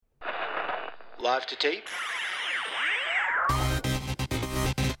Live to tape.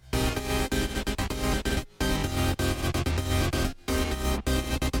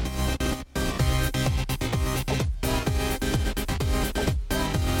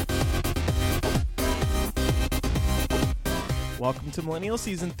 Welcome to Millennial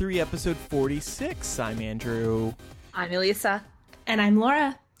Season 3, Episode 46. I'm Andrew. I'm Elisa. And I'm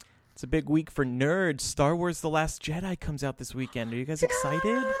Laura. It's a big week for nerds. Star Wars The Last Jedi comes out this weekend. Are you guys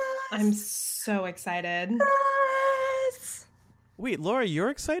excited? I'm so excited. Yes. Wait, Laura, you're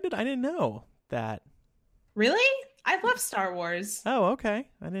excited? I didn't know that. Really? I love Star Wars. Oh, okay.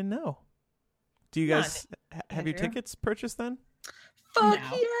 I didn't know. Do you guys have your Andrew? tickets purchased then? Fuck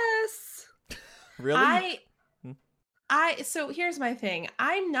No. yes. Really? So here's my thing.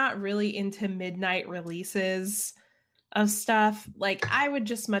 I'm not really into midnight releases of stuff. Like, I would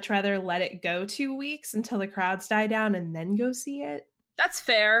just much rather let it go 2 weeks until the crowds die down and then go see it. That's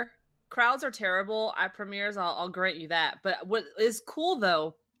fair. Crowds are terrible at premieres. I'll grant you that. But what is cool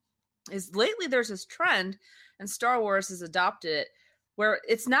though is lately there's this trend, and Star Wars has adopted it, where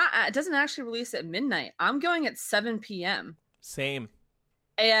it doesn't actually release at midnight. I'm going at 7 p.m. Same.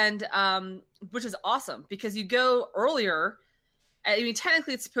 And which is awesome because you go earlier. I mean,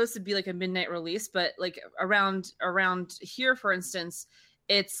 technically it's supposed to be like a midnight release, but like around here, for instance,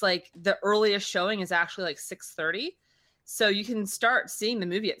 it's like the earliest showing is actually like 6:30. So you can start seeing the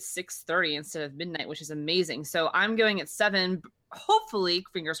movie at 6:30 instead of midnight, which is amazing. So I'm going at 7, hopefully,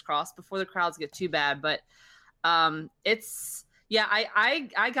 fingers crossed, before the crowds get too bad. But I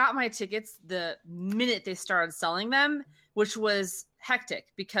got my tickets the minute they started selling them, which was hectic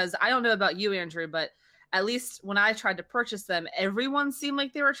because I don't know about you, Andrew, but at least when I tried to purchase them, everyone seemed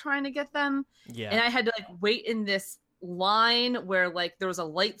like they were trying to get them. Yeah. And I had to like wait in this line where like there was a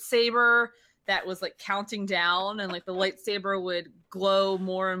lightsaber that was like counting down, and like the lightsaber would glow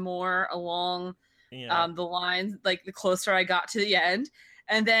more and more along the lines, like the closer I got to the end.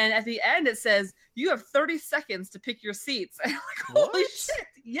 And then at the end, it says, you have 30 seconds to pick your seats. And I'm like, holy shit.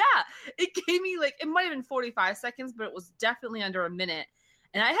 Yeah. It gave me like, it might have been 45 seconds, but it was definitely under a minute.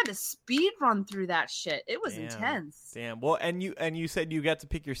 And I had to speed run through that shit. It was intense. Damn. Well, and you said you got to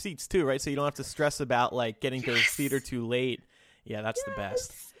pick your seats too, right? So you don't have to stress about like getting to the theater too late. Yeah, that's the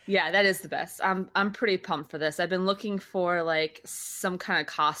best. Yeah, that is the best. I'm pretty pumped for this. I've been looking for like some kind of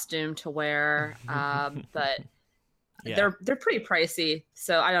costume to wear, but they're pretty pricey.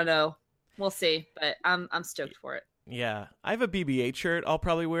 So I don't know. We'll see. But I'm stoked for it. Yeah, I have a BB-8 shirt I'll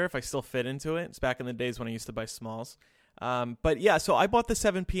probably wear if I still fit into it. It's back in the days when I used to buy smalls. But yeah, so I bought the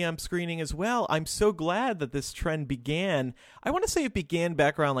 7 p.m. screening as well. I'm so glad that this trend began. I want to say it began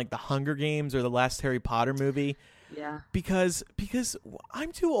back around like the Hunger Games or the last Harry Potter movie. Yeah. Because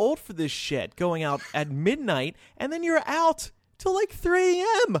I'm too old for this shit, going out at midnight and then you're out till like 3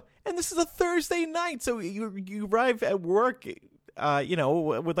 a.m. And this is a Thursday night, so you arrive at work,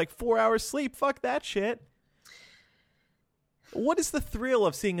 with like 4 hours sleep. Fuck that shit. What is the thrill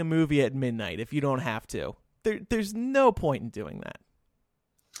of seeing a movie at midnight if you don't have to? There's no point in doing that.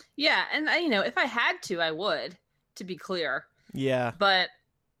 Yeah, and if I had to, I would, to be clear. Yeah. But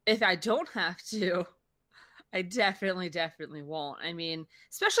if I don't have to, I definitely won't. I mean,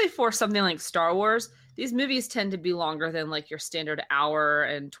 especially for something like Star Wars, these movies tend to be longer than like your standard hour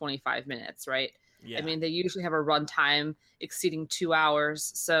and 25 minutes, right? Yeah. I mean, they usually have a runtime exceeding 2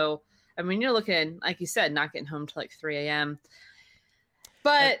 hours. So, I mean, you're looking, like you said, not getting home till like 3 a.m.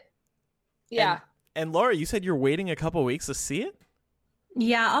 But, yeah. And Laura, you said you're waiting a couple weeks to see it?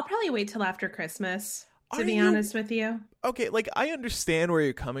 Yeah, I'll probably wait till after Christmas, to be honest with you. Okay, like, I understand where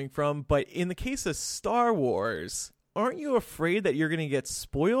you're coming from, but in the case of Star Wars, aren't you afraid that you're going to get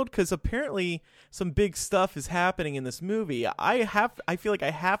spoiled? Because apparently some big stuff is happening in this movie. I feel like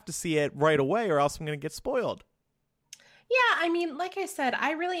I have to see it right away or else I'm going to get spoiled. Yeah, I mean, like I said,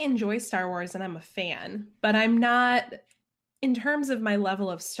 I really enjoy Star Wars and I'm a fan, but I'm not, in terms of my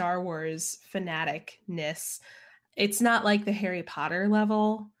level of Star Wars fanaticness, it's not like the Harry Potter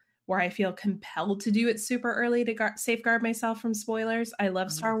level where I feel compelled to do it super early to safeguard myself from spoilers. I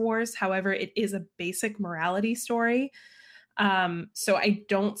love Star Wars. However, it is a basic morality story. So I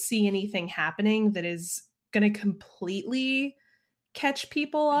don't see anything happening that is going to completely catch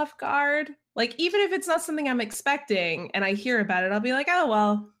people off guard. Like, even if it's not something I'm expecting and I hear about it, I'll be like, oh,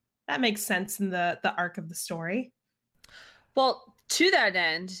 well, that makes sense in the arc of the story. Well, to that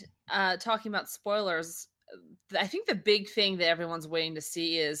end, talking about spoilers, I think the big thing that everyone's waiting to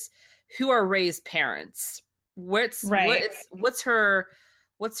see is who are Rey's parents. What's her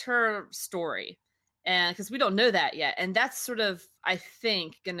story? and because we don't know that yet, and that's sort of, I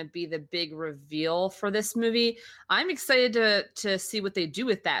think, going to be the big reveal for this movie. I'm excited to see what they do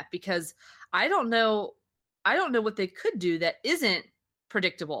with that, because I don't know what they could do that isn't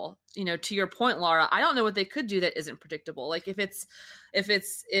predictable. To your point, Laura, I don't know what they could do that isn't predictable. Like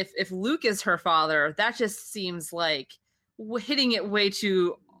if Luke is her father, that just seems like hitting it way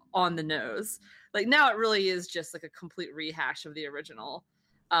too on the nose. Like now it really is just like a complete rehash of the original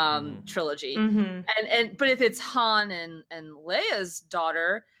trilogy. But if it's Han and Leia's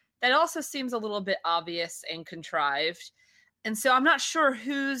daughter, that also seems a little bit obvious and contrived. And so I'm not sure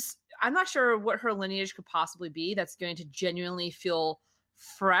what her lineage could possibly be that's going to genuinely feel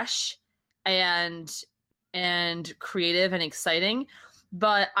fresh and creative and exciting.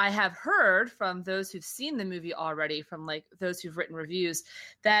 But I have heard from those who've seen the movie already, from like those who've written reviews,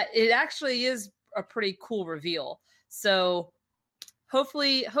 that it actually is a pretty cool reveal. So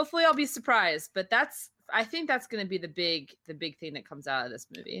hopefully I'll be surprised. But I think that's going to be the big thing that comes out of this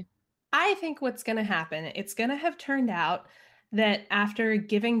movie. I think what's going to happen, it's going to have turned out that after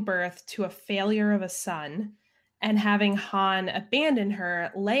giving birth to a failure of a son and having Han abandon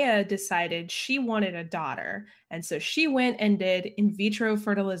her, Leia decided she wanted a daughter. And so she went and did in vitro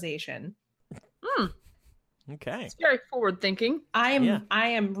fertilization. Okay. It's very forward thinking. I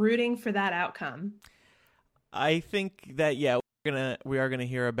am rooting for that outcome. I think that, we are gonna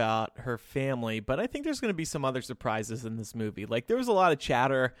hear about her family, but I think there's gonna be some other surprises in this movie. Like there was a lot of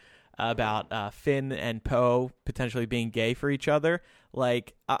chatter about Finn and Poe potentially being gay for each other.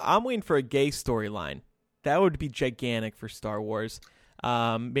 Like I'm waiting for a gay storyline. That would be gigantic for Star Wars.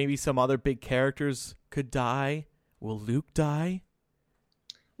 Maybe some other big characters could die. Will Luke die?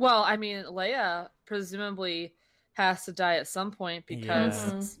 Well, I mean, Leia presumably has to die at some point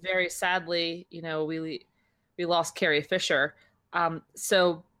because very sadly, we lost Carrie Fisher. And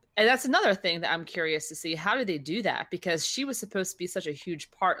that's another thing that I'm curious to see. How do they do that? Because she was supposed to be such a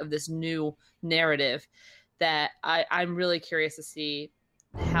huge part of this new narrative that I'm really curious to see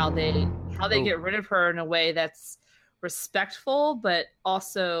how they get rid of her in a way that's respectful, but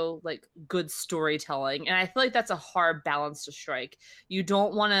also like good storytelling. And I feel like that's a hard balance to strike. You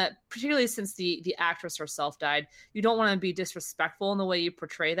don't want to, particularly since the actress herself died, you don't want to be disrespectful in the way you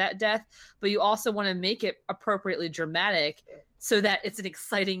portray that death, but you also want to make it appropriately dramatic so that it's an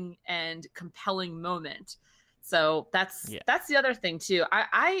exciting and compelling moment. So that's the other thing too.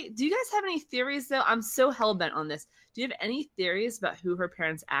 Do you guys have any theories though? I'm so hell-bent on this. Do you have any theories about who her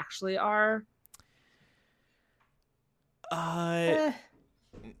parents actually are?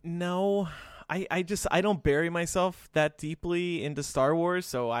 No. I don't bury myself that deeply into Star Wars,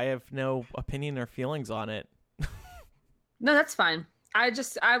 so I have no opinion or feelings on it. No, that's fine. I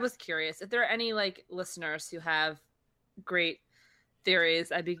was curious if there are any like listeners who have great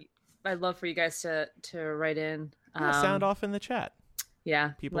theories. I'd love for you guys to write in. Sound off in the chat.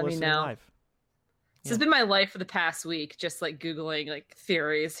 Yeah, people let me listening know. Live. This has been my life for the past week, just like Googling like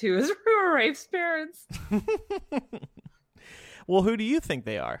theories. Who are Rafe's parents? Well, who do you think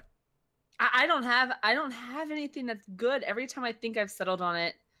they are? I don't have anything that's good. Every time I think I've settled on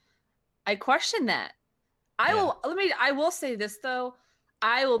it, I question that. I will say this though.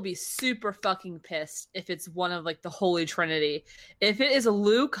 I will be super fucking pissed if it's one of like the Holy Trinity. If it is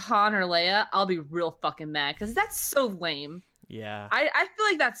Luke, Han, or Leia, I'll be real fucking mad because that's so lame. Yeah. I feel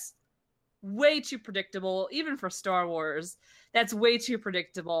like that's way too predictable, even for Star Wars. That's way too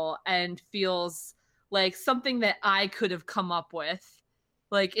predictable and feels like something that I could have come up with.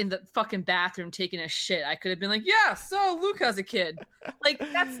 Like in the fucking bathroom taking a shit. I could have been like, yeah, so Luke has a kid. Like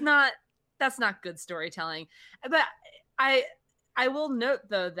that's not good storytelling. But I will note,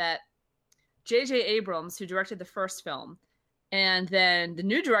 though, that J.J. Abrams, who directed the first film, and then the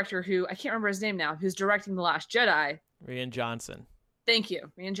new director, who I can't remember his name now, who's directing The Last Jedi. Rian Johnson. Thank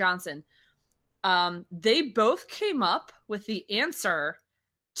you, Rian Johnson. They both came up with the answer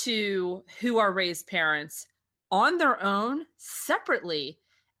to who are Rey's parents on their own, separately,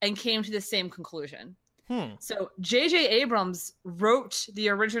 and came to the same conclusion. So J.J. Abrams wrote the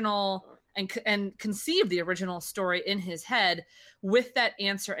original and conceived the original story in his head with that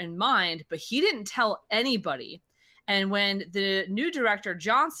answer in mind, but he didn't tell anybody. And when the new director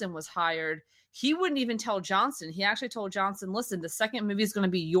Johnson was hired, he wouldn't even tell Johnson. He actually told Johnson, listen, the second movie is going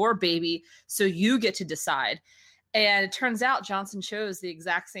to be your baby, so you get to decide. And it turns out Johnson chose the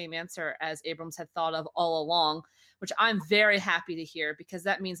exact same answer as Abrams had thought of all along, which I'm very happy to hear, because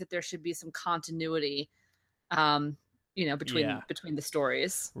that means that there should be some continuity, between the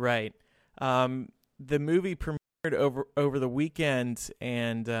stories. Right. The movie premiered over the weekend,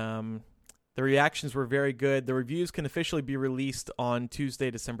 and the reactions were very good. The reviews can officially be released on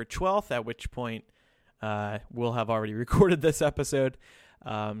Tuesday, December 12th, at which point we'll have already recorded this episode.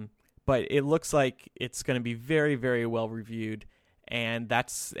 But it looks like it's going to be very, very well reviewed. And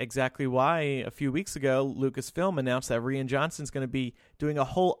that's exactly why a few weeks ago, Lucasfilm announced that Rian Johnson's going to be doing a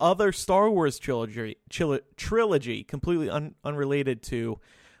whole other Star Wars trilogy completely unrelated to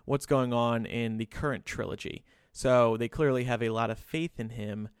what's going on in the current trilogy. So they clearly have a lot of faith in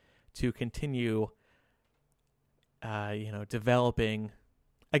him to continue, developing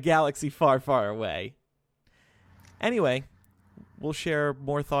a galaxy far, far away. Anyway, we'll share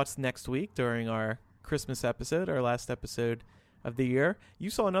more thoughts next week during our Christmas episode, our last episode of the year. You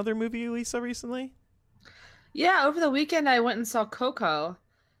saw another movie, Lisa, recently? Yeah, over the weekend I went and saw Coco,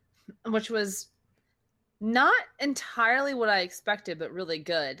 which was not entirely what I expected, but really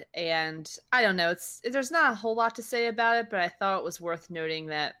good. And I don't know, there's not a whole lot to say about it, but I thought it was worth noting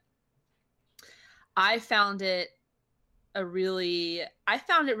that I found it really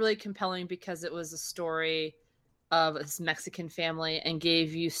compelling because it was a story of this Mexican family and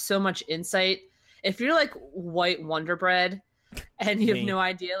gave you so much insight. If you're like white Wonder Bread and you have no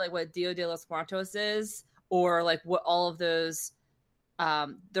idea like what Dia de los Muertos is, or like what all of those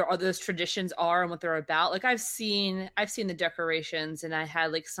those traditions are and what they're about. Like I've seen the decorations and I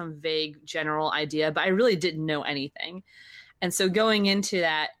had like some vague general idea, but I really didn't know anything. And so going into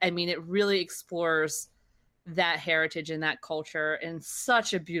that, I mean, it really explores that heritage and that culture in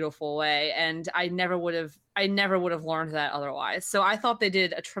such a beautiful way. And I never would have learned that otherwise. So I thought they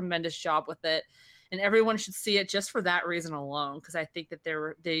did a tremendous job with it. And everyone should see it just for that reason alone, because I think that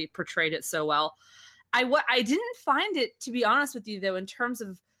they portrayed it so well. I didn't find it, to be honest with you, though, in terms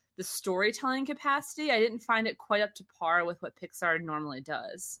of the storytelling capacity, I didn't find it quite up to par with what Pixar normally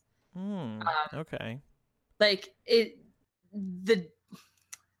does. Okay. Like the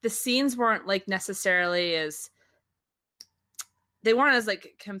scenes weren't like necessarily they weren't as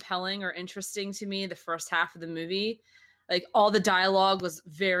like compelling or interesting to me the first half of the movie. Like all the dialogue was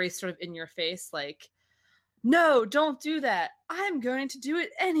very sort of in your face, like, no, don't do that. I'm going to do it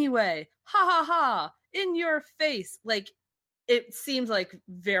anyway. Ha ha ha. In your face. Like it seemed like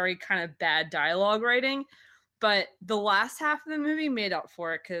very kind of bad dialogue writing, but the last half of the movie made up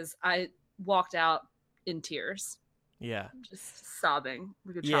for it because I walked out in tears. Yeah. Just sobbing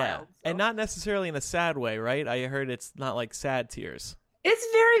like a child. So. And not necessarily in a sad way, right? I heard it's not like sad tears. It's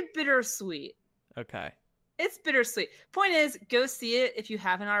very bittersweet. Okay. It's bittersweet. Point is, go see it if you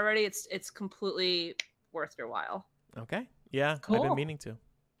haven't already. It's completely worth your while. Okay. Yeah, cool. I've been meaning to.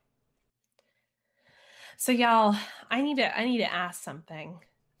 So y'all, I need to ask something.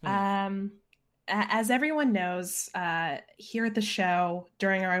 As everyone knows, here at the show,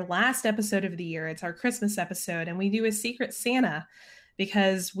 during our last episode of the year, it's our Christmas episode, and we do a Secret Santa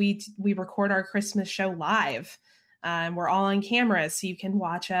because we record our Christmas show live. We're all on camera, so you can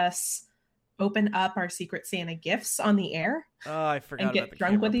watch us open up our Secret Santa gifts on the air. Oh, I forgot and about get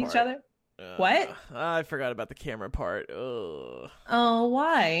drunk with each other. What? I forgot about the camera part. Ugh. Oh,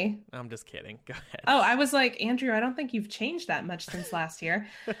 why? I'm just kidding. Go ahead. Oh, I was like, Andrew, I don't think you've changed that much since last year.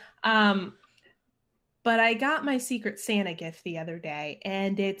 But I got my Secret Santa gift the other day,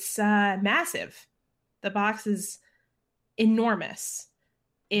 and it's massive. The box is enormous.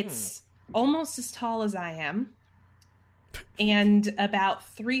 It's almost as tall as I am, and about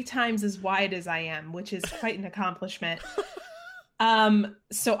 3 times as wide as I am, which is quite an accomplishment.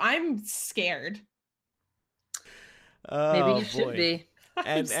 So I'm scared. Maybe you should be.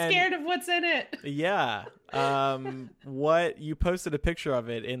 I'm scared of what's in it. Yeah. What you posted a picture of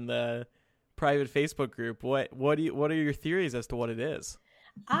it in the private Facebook group. What are your theories as to what it is?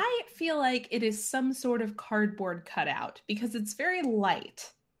 I feel like it is some sort of cardboard cutout because it's very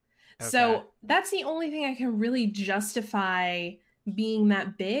light. Okay. So that's the only thing I can really justify being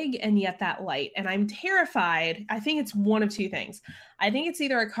that big and yet that light. And I'm terrified. I think it's one of 2 things. I think it's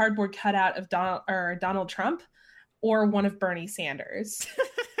either a cardboard cutout of Donald Trump or one of Bernie Sanders.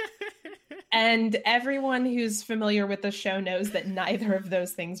 And everyone who's familiar with the show knows that neither of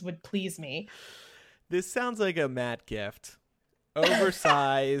those things would please me. This sounds like a Matt gift.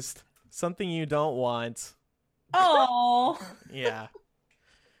 Oversized, something you don't want. Oh. Yeah.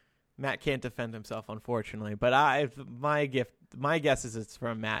 Matt can't defend himself, unfortunately. But my guess is it's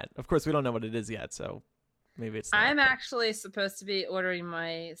from Matt. Of course, we don't know what it is yet, so maybe it's not. I'm actually supposed to be ordering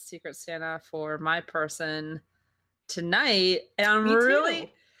my Secret Santa for my person tonight, and I'm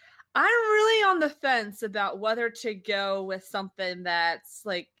really on the fence about whether to go with something that's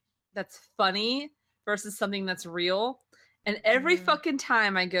funny versus something that's real. And every fucking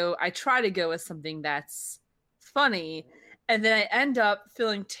time I try to go with something that's funny, and then I end up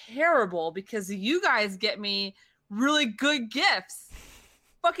feeling terrible because you guys get me really good gifts.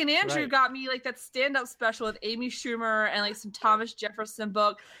 fucking Andrew Right. got me like that stand-up special with Amy Schumer and like some Thomas Jefferson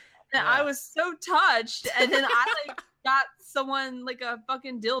book. And I was so touched. And then I like got someone like a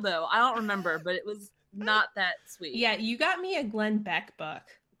fucking dildo. I don't remember, but it was not that sweet. Yeah, you got me a Glenn Beck book.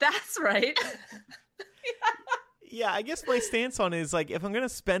 That's right. Yeah, I guess my stance on it is like, if I'm going to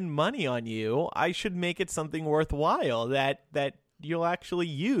spend money on you, I should make it something worthwhile that you'll actually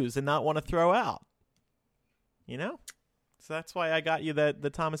use and not want to throw out. You know? So that's why I got you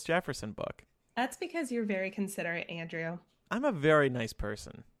the Thomas Jefferson book. That's because you're very considerate, Andrew. I'm a very nice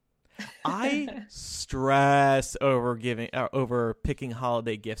person. I stress over picking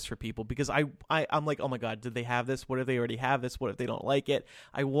holiday gifts for people because I'm like, oh my God, did they have this? What if they already have this? What if they don't like it?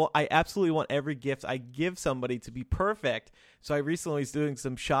 I absolutely want every gift I give somebody to be perfect. So I recently was doing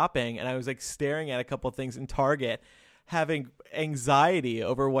some shopping and I was like staring at a couple of things in Target, having anxiety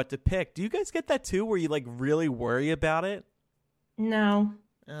over what to pick. Do you guys get that too, where you like really worry about it? No.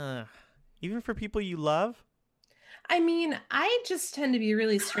 Even for people you love? I mean, I just tend to be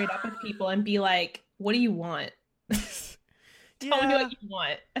really straight up with people and be like, what do you want? Tell me what you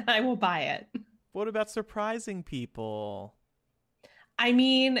want, and I will buy it. What about surprising people? I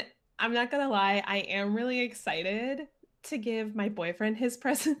mean, I'm not going to lie. I am really excited to give my boyfriend his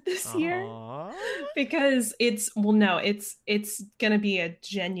present this year because it's going to be a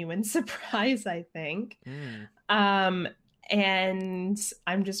genuine surprise, I think. And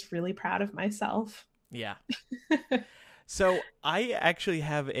I'm just really proud of myself. Yeah. So I actually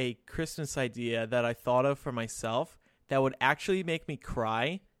have a Christmas idea that I thought of for myself that would actually make me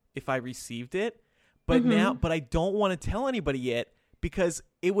cry if I received it. But but I don't want to tell anybody yet because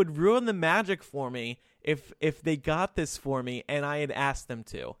it would ruin the magic for me if they got this for me and I had asked them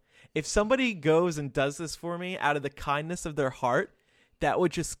to. If somebody goes and does this for me out of the kindness of their heart, that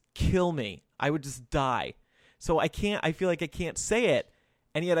would just kill me. I would just die. So I feel like I can't say it.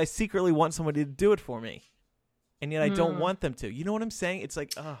 And yet I secretly want somebody to do it for me. And yet I don't want them to. You know what I'm saying? It's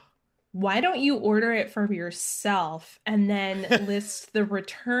like, ugh. Why don't you order it for yourself and then list the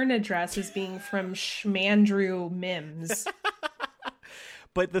return address as being from Schmandrew Mims?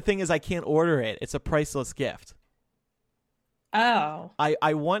 But the thing is, I can't order it. It's a priceless gift. Oh.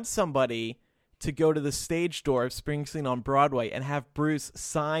 I want somebody to go to the stage door of Springsteen on Broadway and have Bruce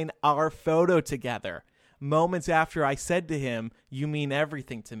sign our photo together. Moments after I said to him, you mean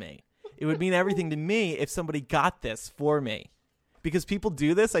everything to me. It would mean everything to me if somebody got this for me. Because people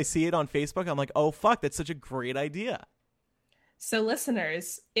do this. I see it on Facebook. I'm like, oh, fuck, that's such a great idea. So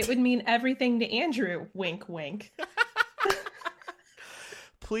listeners, it would mean everything to Andrew. Wink, wink.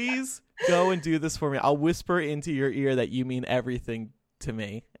 Please go and do this for me. I'll whisper into your ear that you mean everything to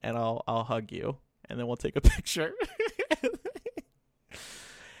me, and I'll hug you, and then we'll take a picture.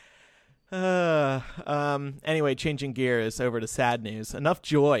 Anyway, changing gears over to sad news. Enough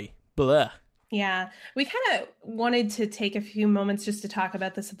joy. Blah. Yeah, we kind of wanted to take a few moments just to talk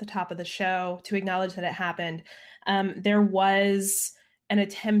about this at the top of the show to acknowledge that it happened. There was an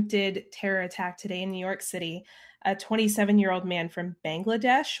attempted terror attack today in New York City. A 27-year-old man from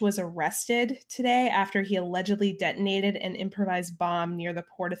Bangladesh was arrested today after he allegedly detonated an improvised bomb near the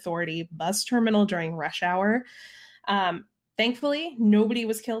Port Authority bus terminal during rush hour. Thankfully, nobody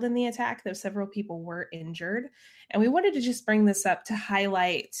was killed in the attack, though several people were injured. And we wanted to just bring this up to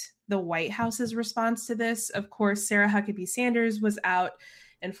highlight the White House's response to this. Of course, Sarah Huckabee Sanders was out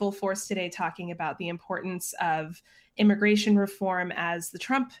in full force today talking about the importance of immigration reform as the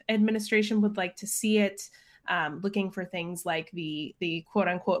Trump administration would like to see it, looking for things like the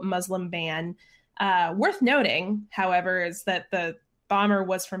quote-unquote Muslim ban. Worth noting, however, is that the bomber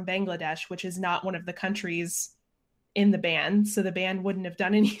was from Bangladesh, which is not one of the countries in the ban, so the ban wouldn't have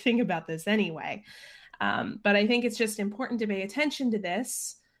done anything about this anyway. But I think it's just important to pay attention to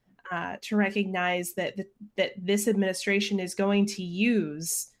this, to recognize that this administration is going to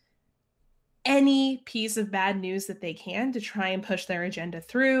use any piece of bad news that they can to try and push their agenda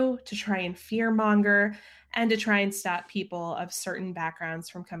through, to try and fearmonger, and to try and stop people of certain backgrounds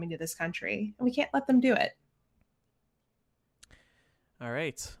from coming to this country. And we can't let them do it. All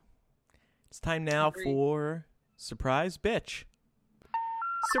right. It's time now for Surprise Bitch.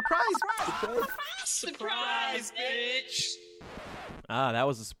 Surprise bitch. Ah, that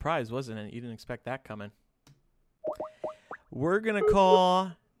was a surprise, wasn't it? You didn't expect that coming. We're going to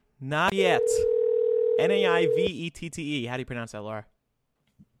call Naviette. Naivette. How do you pronounce that, Laura?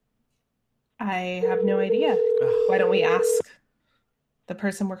 I have no idea. Why don't we ask the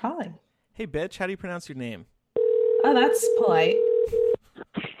person we're calling? Hey, bitch, how do you pronounce your name? Oh, that's polite.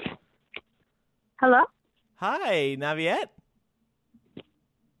 Hello? Hi, Naviette.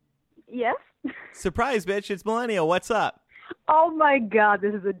 Yes? Surprise, bitch. It's Millennial. What's up? Oh my God,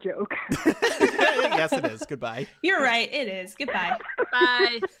 this is a joke. Yes, it is. Goodbye. You're right. It is. Goodbye.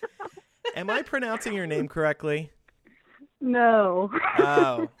 Bye. Am I pronouncing your name correctly? No.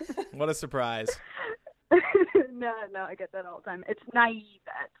 Oh, what a surprise. No, I get that all the time. It's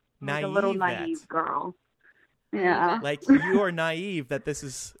Naivette. Like a little naive girl. Yeah. Like you are naive that this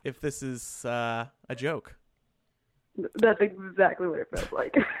is a joke. That's exactly what it feels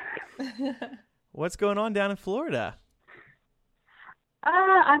like. What's going on down in Florida?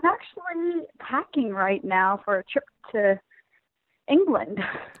 I'm actually packing right now for a trip to England.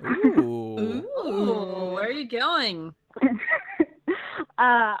 Ooh. Ooh, where are you going?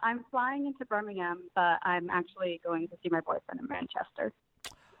 I'm flying into Birmingham, but I'm actually going to see my boyfriend in Manchester.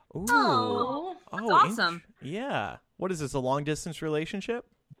 Ooh. Oh, that's awesome. Yeah. What is this, a long distance relationship?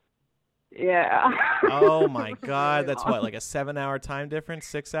 Yeah. Oh my God. Really That's long. what, like a 7-hour time difference?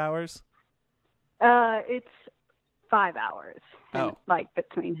 6 hours? It's 5 hours. Oh. Like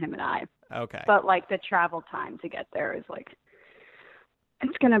between him and I. Okay. But like the travel time to get there is like,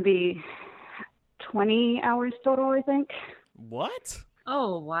 it's going to be 20 hours total, I think. What?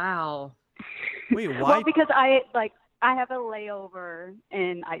 Oh, wow. Wait, why? Well, because I have a layover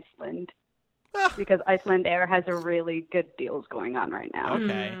in Iceland. Ah. Because Iceland Air has a really good deals going on right now.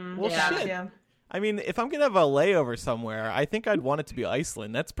 Okay. Well, yeah. shit. Yeah. I mean, if I'm going to have a layover somewhere, I think I'd want it to be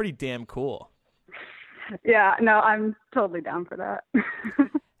Iceland. That's pretty damn cool. Yeah, no, I'm totally down for that.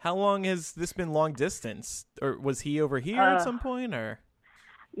 How long has this been long distance? Or was he over here at some point? Or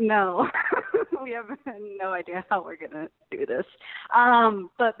No, we have no idea how we're going to do this.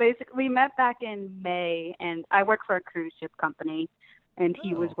 But basically, we met back in May, and I work for a cruise ship company, and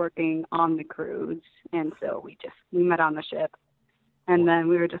he was working on the cruise. And so we met on the ship. And then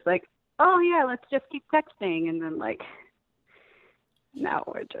we were just like, oh, yeah, let's just keep texting. And then, like, now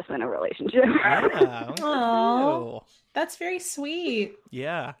we're just in a relationship. yeah. Aw. That's very sweet.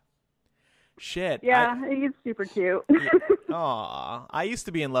 Yeah. Shit. Yeah, he's super cute. Aw. I used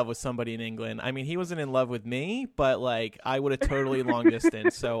to be in love with somebody in England. I mean, he wasn't in love with me, but like I would have totally long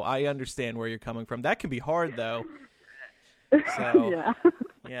distance. So I understand where you're coming from. That can be hard though. So Yeah.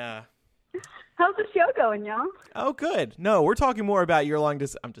 yeah. How's the show going, y'all? Oh, good. No, we're talking more about your long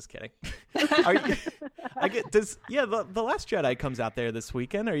distance. I'm just kidding. Are you, the Last Jedi comes out there this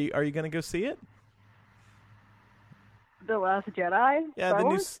weekend. Are you going to go see it? The Last Jedi? Yeah, Star the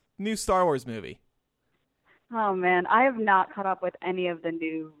Wars? new Star Wars movie. Oh, man. I have not caught up with any of the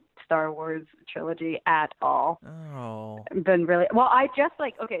new Star Wars trilogy at all. Oh. Been really well. I just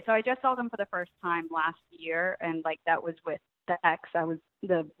I just saw them for the first time last year, and like that was with the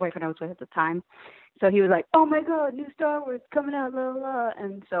the boyfriend I was with at the time. So he was like, "Oh my God, new Star Wars coming out!" La, la, la.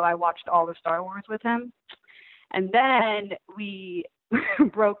 And so I watched all the Star Wars with him, and then we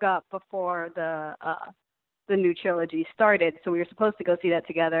broke up before the new trilogy started. So we were supposed to go see that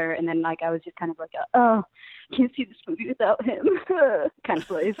together, and then like I was just kind of like, "Oh, I can't see this movie without him," kind of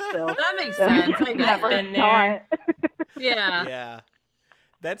place. So That makes sense. I never get it. saw it. Yeah. Yeah.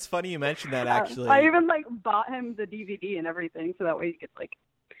 That's funny you mentioned that, actually. I even like bought him the DVD and everything, so that way he could like.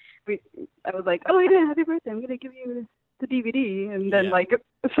 I was like, "Oh yeah, happy birthday! I'm gonna give you the DVD," and then like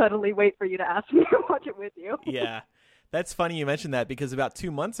suddenly wait for you to ask me to watch it with you. Yeah, that's funny you mentioned that because about 2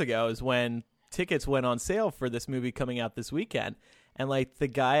 months ago is when tickets went on sale for this movie coming out this weekend, and like the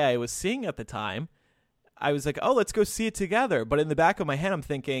guy I was seeing at the time, I was like, "Oh, let's go see it together," but in the back of my head, I'm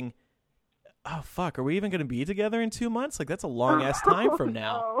thinking, oh fuck, are we even going to be together in 2 months? Like that's a long ass time from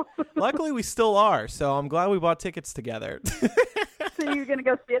now. No. Luckily we still are, so I'm glad we bought tickets together. So you're gonna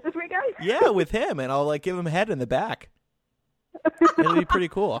go see it this weekend? Yeah, with him, and I'll like give him a head in the back. It'll be pretty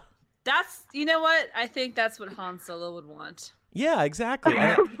cool. That's, you know what? I think that's what Han Solo would want. Yeah, exactly.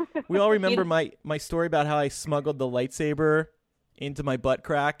 We all remember my story about how I smuggled the lightsaber into my butt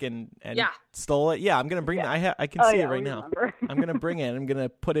crack and stole it. Yeah, I'm gonna bring that. I can see it right now. I'm gonna bring it. I'm gonna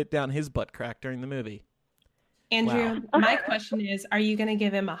put it down his butt crack during the movie. Andrew, my question is, are you going to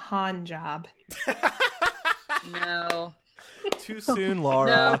give him a Han job? No. Too soon,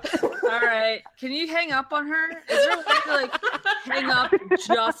 Laura. No. All right. Can you hang up on her? Is there a way to like hang up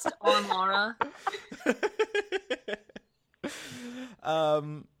just on Laura?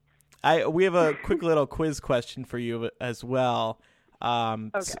 We have a quick little quiz question for you as well.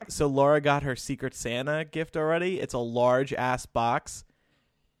 Okay. So Laura got her Secret Santa gift already. It's a large ass box.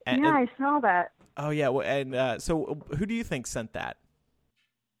 Yeah, I saw that. Oh yeah, and so who do you think sent that?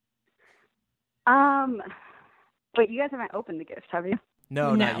 Wait, you guys haven't opened the gifts, have you?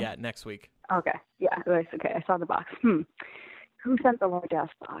 No, not yet. Next week. Okay. Yeah, that's okay. I saw the box. Who sent the large ass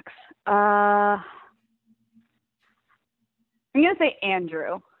box? I'm gonna say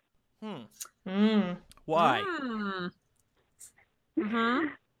Andrew. Why?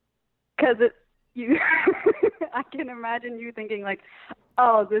 Because you, I can imagine you thinking like,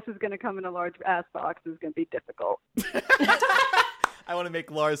 oh, this is going to come in a large ass box. This is going to be difficult. I want to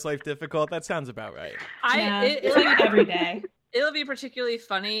make Laura's life difficult. That sounds about right. It's like every day. It'll be particularly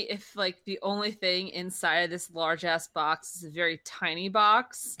funny if like the only thing inside of this large ass box is a very tiny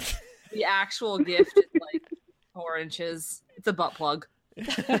box. The actual gift is like 4 inches. It's a butt plug.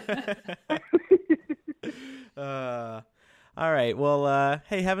 All right. Well,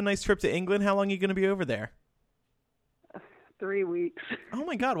 hey, have a nice trip to England. How long are you going to be over there? 3 weeks. Oh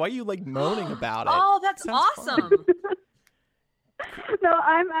my God. Why are you like moaning about it? Oh, that's awesome. No,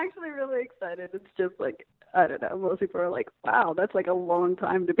 I'm actually really excited. It's just like, I don't know, most people are like, wow, that's like a long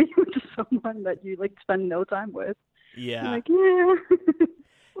time to be with someone that you like spend no time with. Yeah. I'm like, yeah.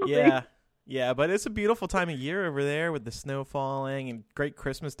 Yeah. Yeah, but it's a beautiful time of year over there with the snow falling and great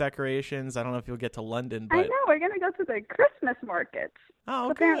Christmas decorations. I don't know if you'll get to London, but I know, we're going to go to the Christmas markets. Oh,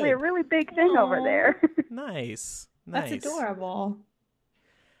 it's apparently a really big thing over there. Nice. That's adorable.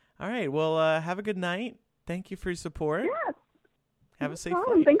 All right, well, have a good night. Thank you for your support. Yeah. Have a safe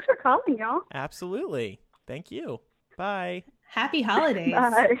flight. Thanks for calling, y'all. Absolutely. Thank you. Bye. Happy holidays.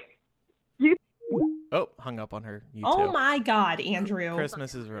 Bye. Oh, hung up on her. You Oh too. my God, Andrew.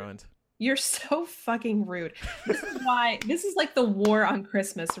 Christmas is ruined. You're so fucking rude. This is why, this is like the war on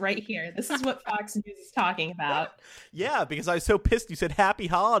Christmas right here. This is what Fox News is talking about. Yeah, because I was so pissed you said happy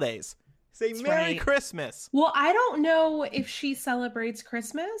holidays. Say That's Merry right. Christmas. Well, I don't know if she celebrates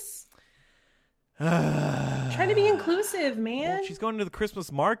Christmas. Trying to be inclusive, man. Well, she's going to the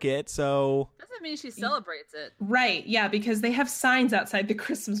Christmas market, so... Doesn't mean she celebrates it. Right, yeah, because they have signs outside the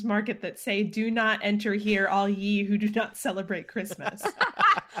Christmas market that say, "Do not enter here, all ye who do not celebrate Christmas."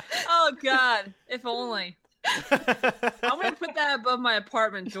 Oh, God. If only. I'm going to put that above my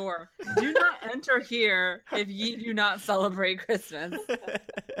apartment door. Do not enter here if ye do not celebrate Christmas.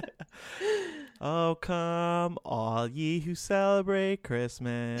 Oh, come, all ye who celebrate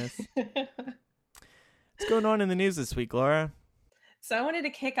Christmas. What's going on in the news this week, Laura? So I wanted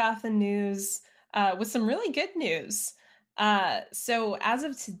to kick off the news with some really good news. So as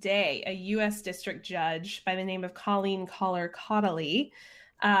of today, a U.S. district judge by the name of Colleen Collar-Cotterly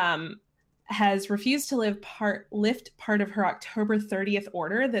has refused to lift part of her October 30th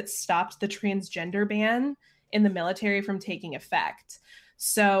order that stopped the transgender ban in the military from taking effect.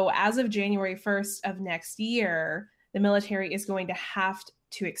 So as of January 1st of next year, the military is going to have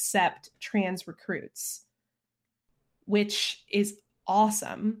to accept trans recruits, which is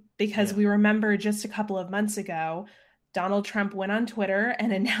awesome because we remember just a couple of months ago, Donald Trump went on Twitter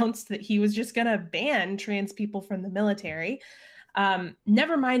and announced that he was just going to ban trans people from the military.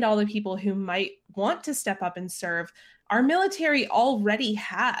 Never mind all the people who might want to step up and serve. Our military already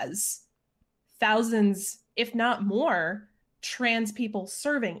has thousands, if not more, trans people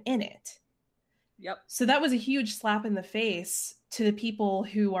serving in it. Yep. So that was a huge slap in the face to the people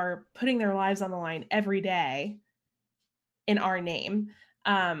who are putting their lives on the line every day in our name.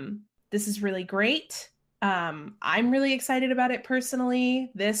 This is really great. I'm really excited about it personally.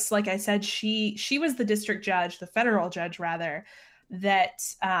 This, like I said, she was the district judge, the federal judge rather, that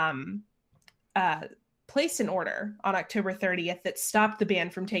placed an order on October 30th that stopped the ban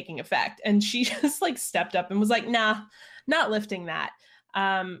from taking effect. And she just like stepped up and was like, nah, not lifting that.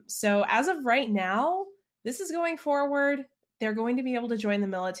 So as of right now, this is going forward. They're going to be able to join the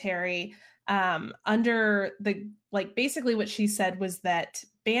military under the, like, basically what she said was that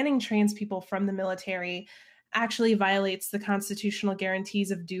banning trans people from the military actually violates the constitutional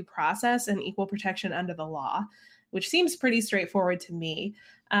guarantees of due process and equal protection under the law, which seems pretty straightforward to me.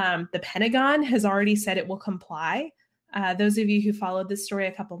 The Pentagon has already said it will comply. Those of you who followed this story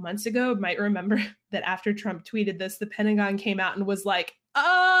a couple months ago might remember that after Trump tweeted this, the Pentagon came out and was like,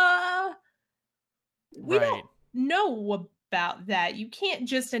 we don't know about that. You can't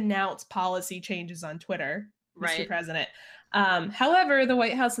just announce policy changes on Twitter, Mr. President. However, the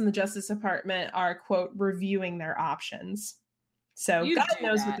White House and the Justice Department are, quote, reviewing their options. So God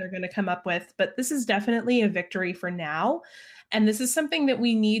knows what they're going to come up with, but this is definitely a victory for now. And this is something that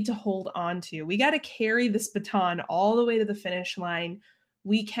we need to hold on to. We got to carry this baton all the way to the finish line.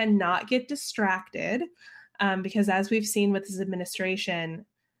 We cannot get distracted because as we've seen with this administration,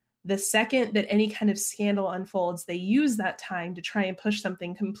 the second that any kind of scandal unfolds, they use that time to try and push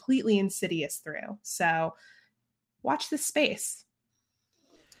something completely insidious through. So watch this space.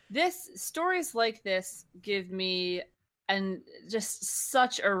 Stories like this give me just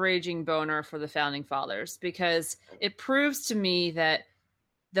such a raging boner for the founding fathers, because it proves to me that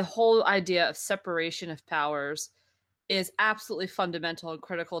the whole idea of separation of powers is absolutely fundamental and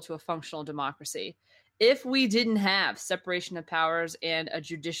critical to a functional democracy. if we didn't have separation of powers and a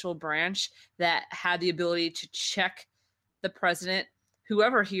judicial branch that had the ability to check the president,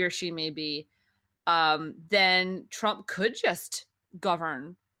 whoever he or she may be, then Trump could just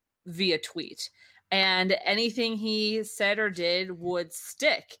govern via tweet, and anything he said or did would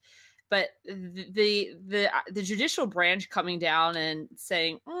stick. But the judicial branch coming down and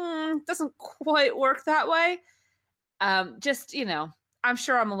saying doesn't quite work that way. Just, you know, I'm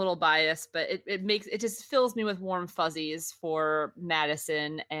sure I'm a little biased, but it just fills me with warm fuzzies for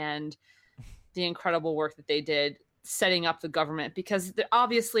Madison and the incredible work that they did setting up the government, because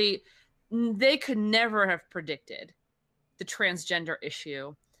obviously they could never have predicted the transgender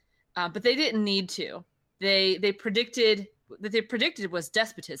issue, but they didn't need to. They predicted was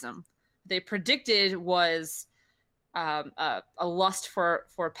despotism. They predicted was a lust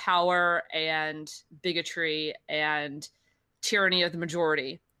for power and bigotry and tyranny of the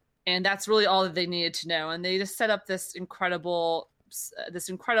majority, and that's really all that they needed to know. And they just set up this incredible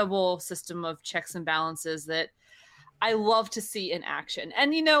system of checks and balances that I love to see in action.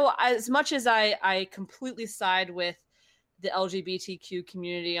 And, you know, as much as I completely side with the LGBTQ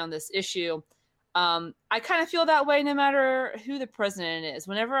community on this issue, I kind of feel that way no matter who the president is.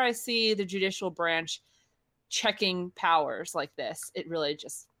 Whenever I see the judicial branch checking powers like this, it really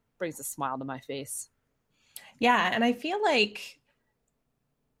just brings a smile to my face. Yeah, and I feel like,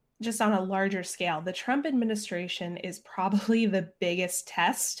 just on a larger scale, the Trump administration is probably the biggest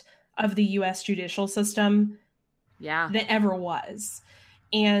test of the U.S. judicial system that ever was.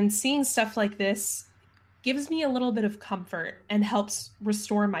 And seeing stuff like this gives me a little bit of comfort and helps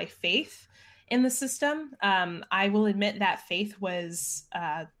restore my faith in the system. I will admit that faith was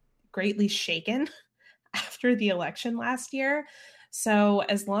greatly shaken after the election last year. So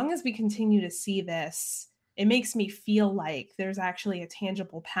as long as we continue to see this, it makes me feel like there's actually a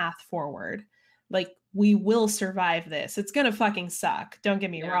tangible path forward. Like, we will survive this. It's going to fucking suck. Don't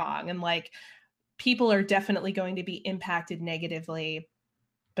get me wrong. And like, people are definitely going to be impacted negatively.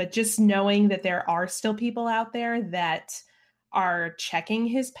 But just knowing that there are still people out there that are checking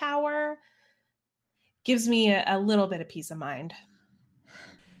his power gives me a little bit of peace of mind.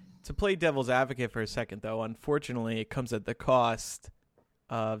 To play devil's advocate for a second, though, unfortunately, it comes at the cost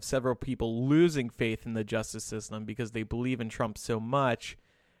of several people losing faith in the justice system because they believe in Trump so much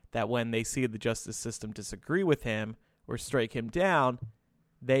that when they see the justice system disagree with him or strike him down,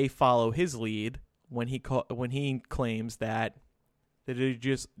 they follow his lead when he claims that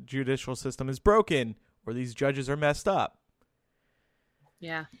the judicial system is broken or these judges are messed up.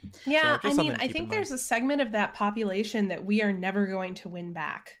 Yeah. So I mean, I think there's a segment of that population that we are never going to win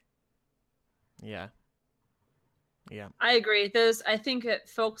back. Yeah. I agree. I think that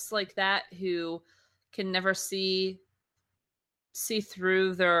folks like that who can never see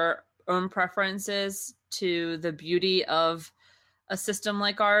through their own preferences to the beauty of a system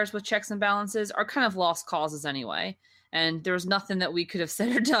like ours with checks and balances are kind of lost causes anyway. And there was nothing that we could have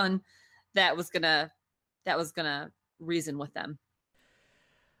said or done that was gonna reason with them.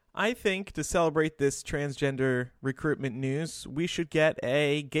 I think to celebrate this transgender recruitment news, we should get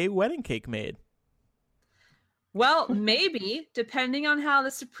a gay wedding cake made. Well, maybe, depending on how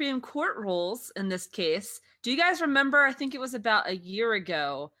the Supreme Court rules in this case. Do you guys remember, I think it was about a year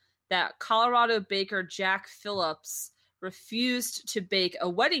ago, that Colorado baker Jack Phillips refused to bake a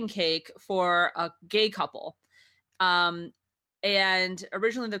wedding cake for a gay couple? And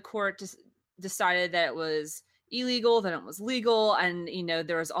originally the court decided that it was illegal, then it was legal, and, you know,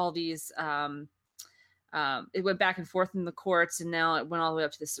 there was all these it went back and forth in the courts, and now it went all the way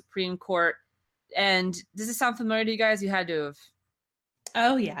up to the Supreme Court. And does this sound familiar to you guys? You had to have.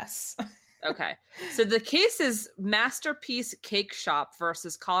 Oh, yes. Okay. So the case is Masterpiece Cake Shop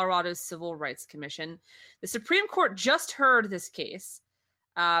versus Colorado's Civil Rights Commission. The Supreme Court just heard this case.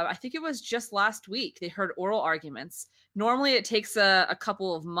 I think it was just last week. They heard oral arguments. Normally it takes a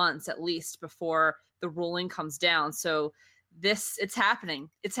couple of months at least before the ruling comes down. So it's happening.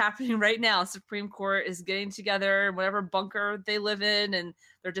 It's happening right now. Supreme Court is getting together in whatever bunker they live in, and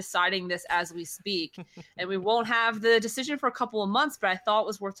they're deciding this as we speak. And we won't have the decision for a couple of months, but I thought it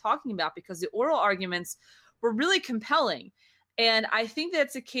was worth talking about because the oral arguments were really compelling. And I think that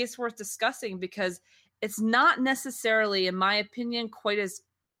it's a case worth discussing because it's not necessarily, in my opinion, quite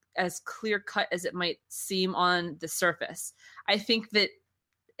as clear cut as it might seem on the surface. I think that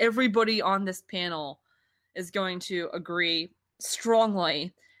everybody on this panel is going to agree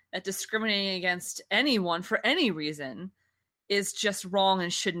strongly that discriminating against anyone for any reason is just wrong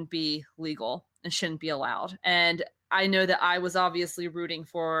and shouldn't be legal and shouldn't be allowed. And I know that I was obviously rooting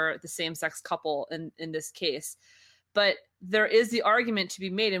for the same-sex couple in this case. But there is the argument to be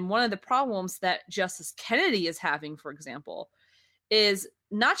made. And one of the problems that Justice Kennedy is having, for example, is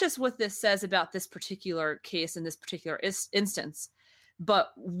not just what this says about this particular case in this particular instance,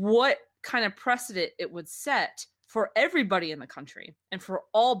 but what kind of precedent it would set for everybody in the country and for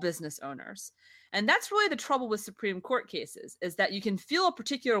all business owners. And that's really the trouble with Supreme Court cases, is that you can feel a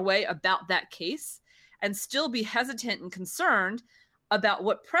particular way about that case and still be hesitant and concerned about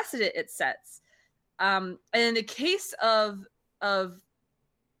what precedent it sets. And in the case of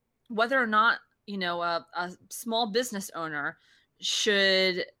whether or not, a small business owner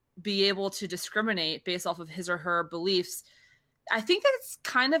should be able to discriminate based off of his or her beliefs, I think that's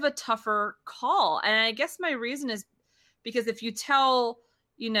kind of a tougher call. And I guess my reason is because if you tell,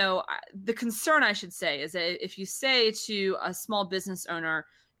 the concern, I should say, is that if you say to a small business owner,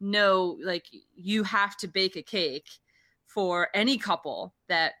 no, like, you have to bake a cake for any couple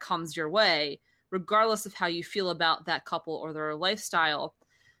that comes your way, regardless of how you feel about that couple or their lifestyle,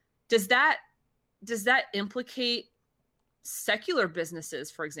 does that implicate secular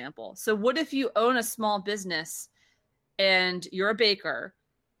businesses, for example? So what if you own a small business and you're a baker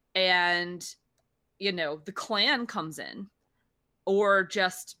and, the Klan comes in, or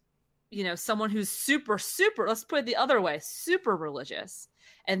just, someone who's super, let's put it the other way, super religious,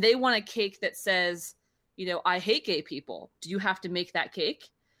 and they want a cake that says, I hate gay people. Do you have to make that cake?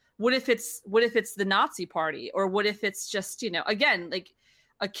 What if it's the Nazi party? Or what if it's just, again, like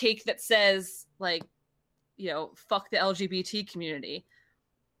a cake that says, like, fuck the LGBT community?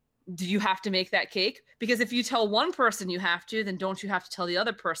 Do you have to make that cake? Because if you tell one person you have to, then don't you have to tell the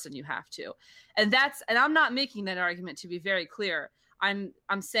other person you have to? And I'm not making that argument, to be very clear. I'm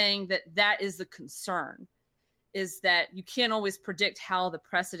saying that is the concern, is that you can't always predict how the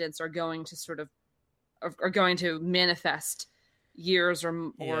precedents are going to manifest years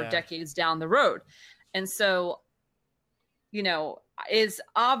or decades down the road. And so, is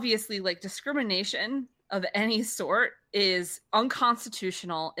obviously, like, discrimination of any sort is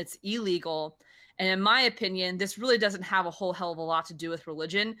unconstitutional. It's illegal. And in my opinion, this really doesn't have a whole hell of a lot to do with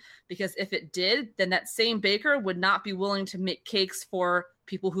religion, because if it did, then that same baker would not be willing to make cakes for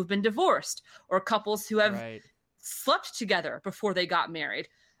people who've been divorced, or couples who have slept together before they got married,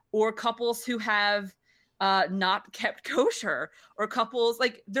 or couples who have not kept kosher, or couples,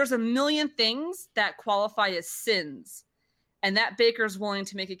 like, there's a million things that qualify as sins. And that baker's willing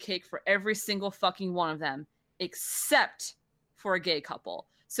to make a cake for every single fucking one of them, except for a gay couple.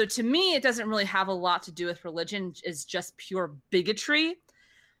 So to me, it doesn't really have a lot to do with religion. It's just pure bigotry.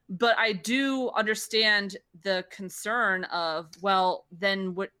 But I do understand the concern of, well,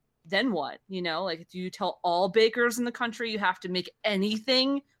 then what? Like, do you tell all bakers in the country you have to make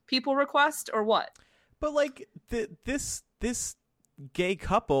anything people request, or what? But, like, this gay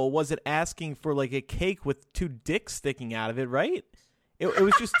couple wasn't asking for, like, a cake with two dicks sticking out of it, right? It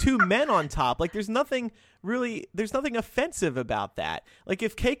was just two men on top. Like, there's nothing offensive about that. Like,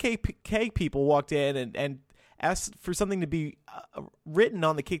 if KKK people walked in and asked for something to be written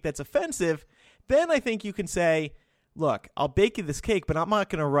on the cake that's offensive, then I think you can say, look, I'll bake you this cake, but I'm not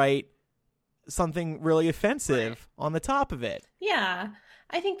going to write something really offensive on the top of it. Yeah.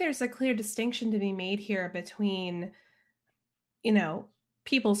 I think there's a clear distinction to be made here between,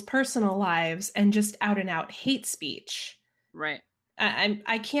 people's personal lives and just out and out hate speech. Right.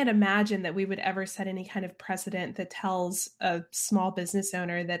 I can't imagine that we would ever set any kind of precedent that tells a small business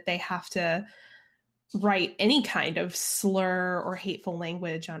owner that they have to write any kind of slur or hateful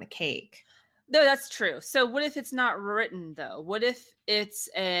language on a cake. No, that's true. So what if it's not written, though? What if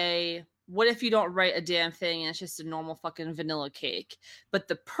you don't write a damn thing and it's just a normal fucking vanilla cake? But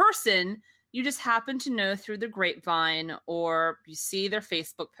the person you just happen to know through the grapevine, or you see their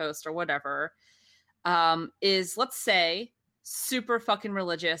Facebook post or whatever, is, let's say, super fucking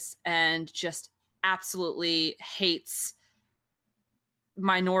religious and just absolutely hates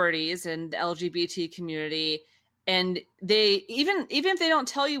minorities and the LGBT community. And they, even if they don't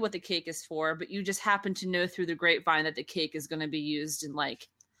tell you what the cake is for, but you just happen to know through the grapevine that the cake is going to be used in, like,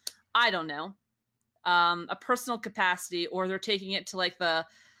 I don't know, a personal capacity, or they're taking it to, like, the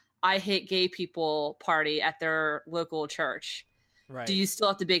I hate gay people party at their local church. Right. Do you still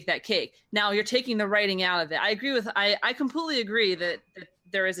have to bake that cake? Now you're taking the writing out of it. I completely agree that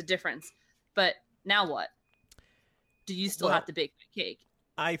there is a difference, but now what? Do you still have to bake the cake?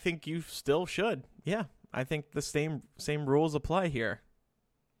 I think you still should. Yeah. I think the same rules apply here.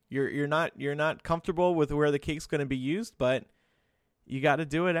 You're not comfortable with where the cake's going to be used, but you got to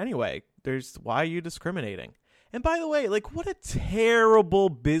do it anyway. Why are you discriminating? And by the way, like, what a terrible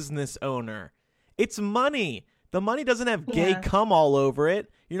business owner. It's money. The money doesn't have gay cum all over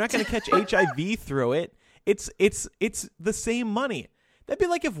it. You're not going to catch HIV through it. It's the same money. That'd be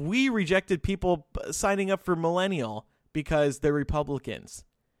like if we rejected people signing up for Millennial because they're Republicans.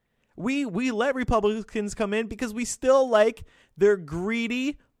 We let Republicans come in because we still like their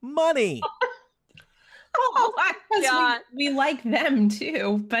greedy money. Oh my God. We like them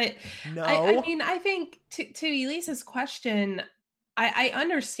too, but no. I mean, I think to Elise's question, I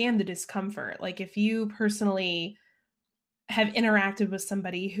understand the discomfort. Like if you personally have interacted with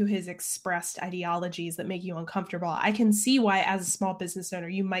somebody who has expressed ideologies that make you uncomfortable, I can see why as a small business owner,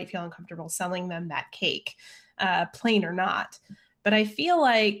 you might feel uncomfortable selling them that cake, plain or not. But I feel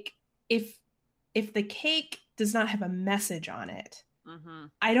like if the cake does not have a message on it, mm-hmm.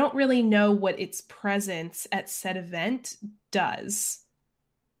 I don't really know what its presence at said event does.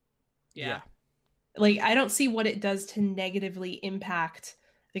 Yeah. Like, I don't see what it does to negatively impact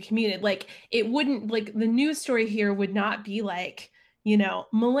the community. Like, it wouldn't, like, the news story here would not be like, you know,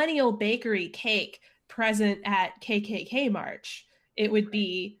 Millennial Bakery cake present at KKK March. It would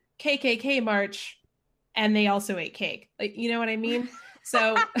be KKK March and they also ate cake. Like, you know what I mean?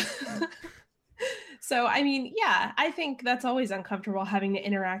 So, so, I mean, yeah, I think that's always uncomfortable having to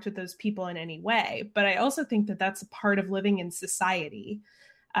interact with those people in any way. But I also think that that's a part of living in society.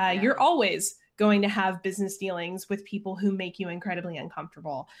 You're always going to have business dealings with people who make you incredibly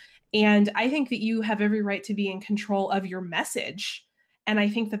uncomfortable. And I think that you have every right to be in control of your message. And I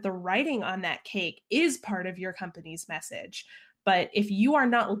think that the writing on that cake is part of your company's message. But if you are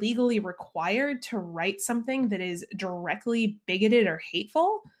not legally required to write something that is directly bigoted or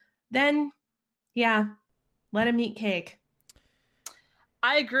hateful, then yeah, let him eat cake.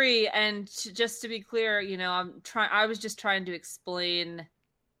 I agree. And just to be clear, you know, I was just trying to explain.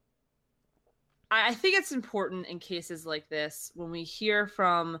 I think it's important in cases like this, when we hear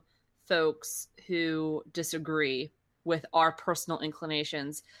from folks who disagree with our personal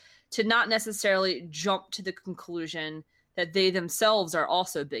inclinations, to not necessarily jump to the conclusion that they themselves are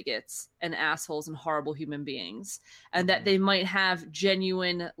also bigots and assholes and horrible human beings, and that they might have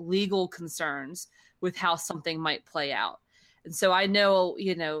genuine legal concerns with how something might play out. And so I know,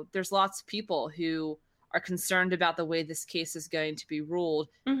 you know, there's lots of people who are concerned about the way this case is going to be ruled,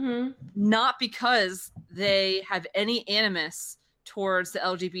 mm-hmm. not because they have any animus towards the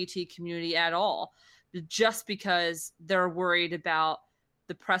LGBT community at all, but just because they're worried about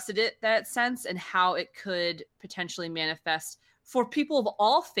the precedent that it sets and how it could potentially manifest for people of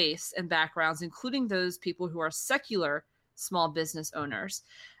all faiths and backgrounds, including those people who are secular small business owners.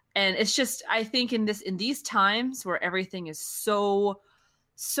 And it's just, I think in these times where everything is so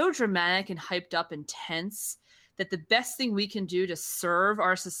dramatic and hyped up and tense, that the best thing we can do to serve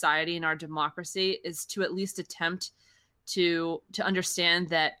our society and our democracy is to at least attempt to understand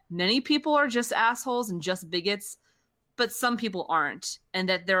that many people are just assholes and just bigots, but some people aren't, and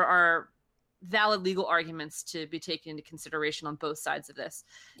that there are valid legal arguments to be taken into consideration on both sides of this.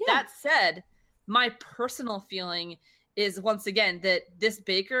 Yeah. That said, my personal feeling is, once again, that this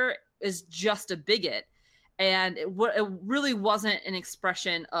baker is just a bigot, and it really wasn't an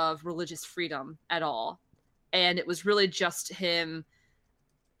expression of religious freedom at all. And it was really just him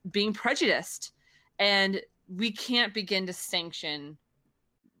being prejudiced. And we can't begin to sanction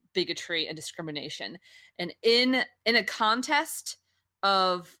bigotry and discrimination. And in a contest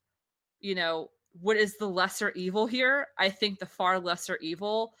of, you know, what is the lesser evil here, I think the far lesser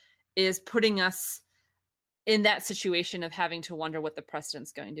evil is putting us in that situation of having to wonder what the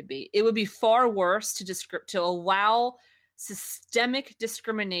precedent's going to be. It would be far worse to allow systemic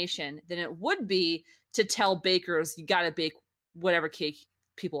discrimination than it would be to tell bakers, you got to bake whatever cake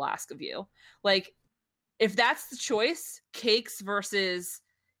people ask of you. Like, if that's the choice, cakes versus,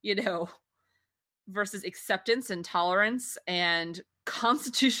 you know, versus acceptance and tolerance and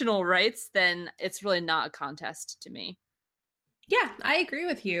constitutional rights, then it's really not a contest to me. Yeah, I agree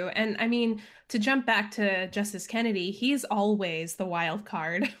with you. And I mean, to jump back to Justice Kennedy, he's always the wild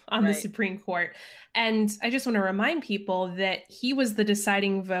card on the Supreme Court. And I just want to remind people that he was the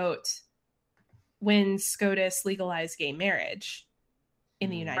deciding vote when SCOTUS legalized gay marriage in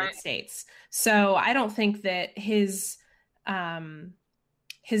the United States. So I don't think that his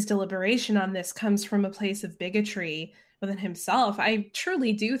deliberation on this comes from a place of bigotry within himself. I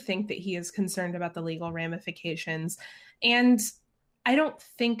truly do think that he is concerned about the legal ramifications. And I don't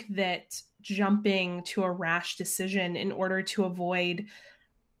think that jumping to a rash decision in order to avoid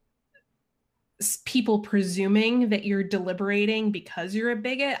people presuming that you're deliberating because you're a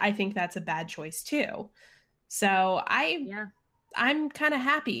bigot, I think that's a bad choice too. So I'm kind of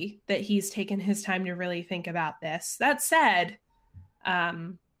happy that he's taken his time to really think about this. That said,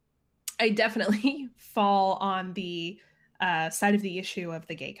 I definitely fall on the side of the issue of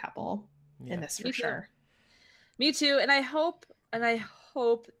the gay couple in this for sure. Me too. And I hope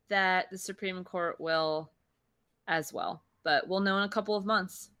that the Supreme Court will as well. But we'll know in a couple of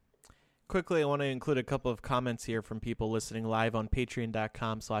months. Quickly, I want to include a couple of comments here from people listening live on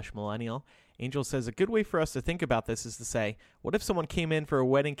patreon.com/millennial. Angel says, a good way for us to think about this is to say, what if someone came in for a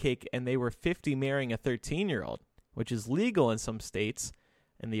wedding cake and they were 50 marrying a 13-year-old, which is legal in some states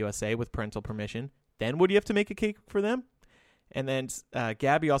in the USA with parental permission? Then would you have to make a cake for them? And then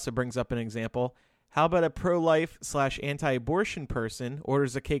Gabby also brings up an example. How about a pro-life/anti-abortion person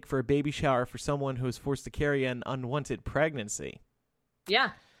orders a cake for a baby shower for someone who is forced to carry an unwanted pregnancy?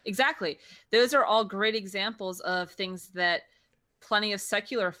 Yeah, exactly. Those are all great examples of things that plenty of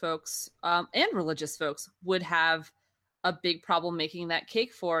secular folks and religious folks would have a big problem making that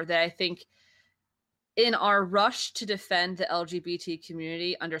cake for, that I think in our rush to defend the LGBT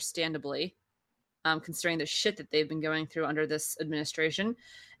community, understandably, considering the shit that they've been going through under this administration,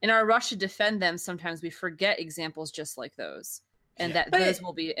 in our rush to defend them, sometimes we forget examples just like those, and that those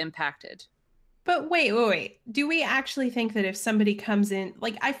will be impacted. But wait. Do we actually think that if somebody comes in,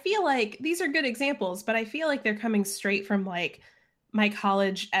 like, I feel like these are good examples, but I feel like they're coming straight from like my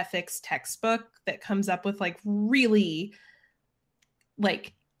college ethics textbook that comes up with like really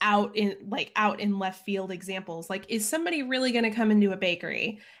like out in left field examples. Like, is somebody really going to come into a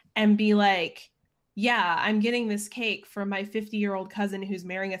bakery and be like, yeah, I'm getting this cake for my 50-year-old cousin who's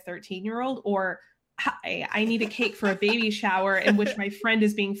marrying a 13-year-old, or I need a cake for a baby shower in which my friend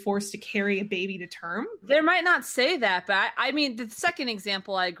is being forced to carry a baby to term? There might not say that, but I mean, the second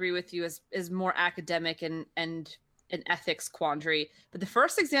example, I agree with you, is more academic and an ethics quandary. But the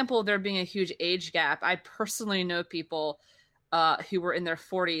first example of there being a huge age gap, I personally know people who were in their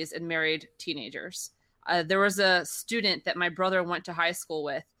 40s and married teenagers. There was a student that my brother went to high school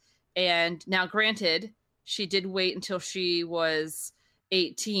with. And now, granted, she did wait until she was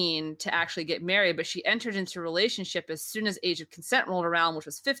 18 to actually get married, but she entered into a relationship as soon as age of consent rolled around, which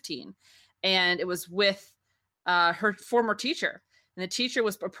was 15. And it was with her former teacher. And the teacher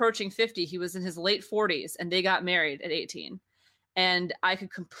was approaching 50. He was in his late 40s, and they got married at 18. And I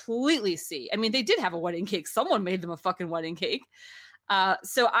could completely see. I mean, they did have a wedding cake. Someone made them a fucking wedding cake.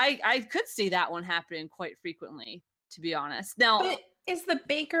 So I could see that one happening quite frequently, to be honest. Now, but is the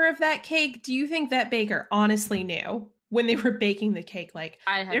baker of that cake, do you think that baker honestly knew when they were baking the cake, like,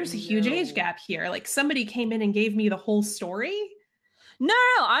 there's a huge age gap here? Like, somebody came in and gave me the whole story? No,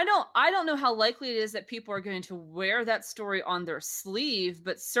 I don't know how likely it is that people are going to wear that story on their sleeve,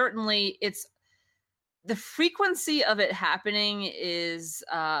 but certainly it's the frequency of it happening is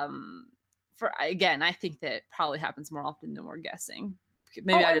I think that it probably happens more often than we're guessing.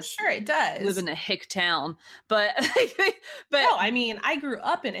 Maybe I'm sure it does. Live in a hick town, but no, I mean, I grew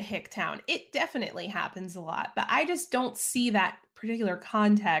up in a hick town. It definitely happens a lot, but I just don't see that particular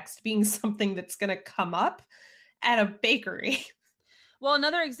context being something that's going to come up at a bakery. Well,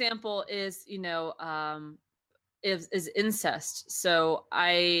 another example is, is incest. So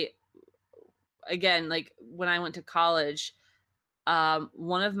again, like when I went to college,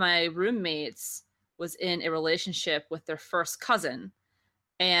 one of my roommates was in a relationship with their first cousin.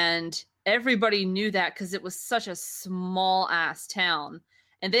 And everybody knew that because it was such a small ass town.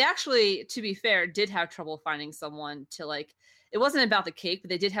 And they actually, to be fair, did have trouble finding someone to like, it wasn't about the cake, but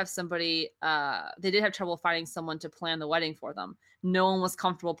they did have trouble finding someone to plan the wedding for them. No one was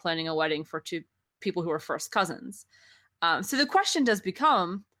comfortable planning a wedding for two people who were first cousins. So the question does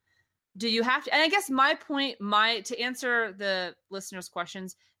become, do you have to, and I guess my point, to answer the listeners'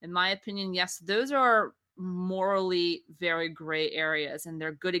 questions, in my opinion, yes, those are morally very gray areas and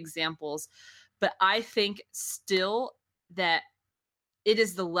they're good examples, but I think still that it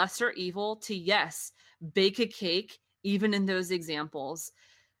is the lesser evil to, yes, bake a cake even in those examples,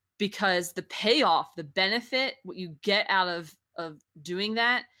 because the payoff, the benefit, what you get out of doing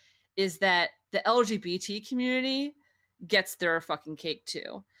that is that the LGBT community gets their fucking cake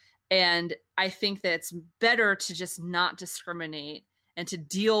too. And I think that it's better to just not discriminate and to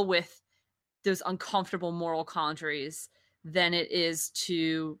deal with those uncomfortable moral quandaries than it is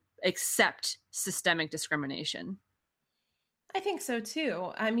to accept systemic discrimination. I think so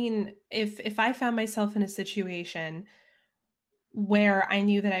too. I mean, if I found myself in a situation where I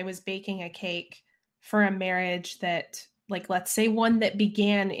knew that I was baking a cake for a marriage that, like, let's say one that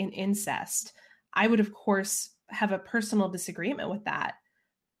began in incest, I would of course have a personal disagreement with that.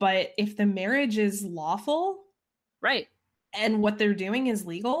 But if the marriage is lawful, right, and what they're doing is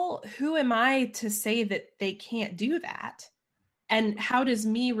legal, who am I to say that they can't do that? And how does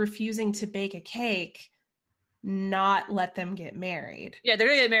me refusing to bake a cake not let them get married? Yeah, they're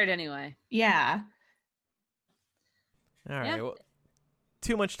going to get married anyway. Yeah. All right. Yeah. Well,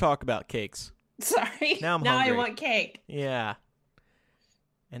 too much talk about cakes. Sorry. Now I'm now hungry. I want cake. Yeah.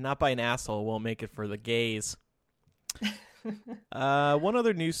 And not by an asshole won't make it for the gays. One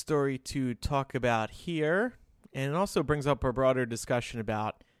other news story to talk about here, and it also brings up a broader discussion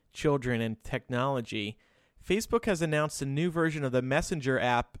about children and technology. Facebook has announced a new version of the Messenger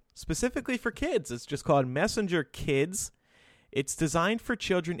app specifically for kids. It's just called Messenger Kids. It's designed for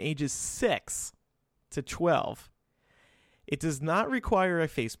children ages 6 to 12. It does not require a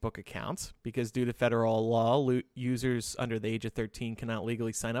Facebook account because due to federal law, users under the age of 13 cannot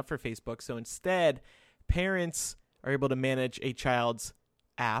legally sign up for Facebook. So instead, parents are able to manage a child's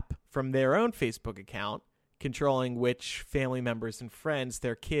app from their own Facebook account, controlling which family members and friends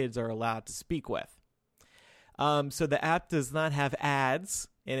their kids are allowed to speak with. So the app does not have ads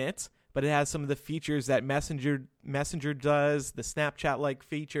in it, but it has some of the features that Messenger does, the Snapchat-like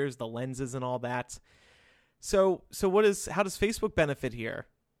features, the lenses and all that. So how does Facebook benefit here?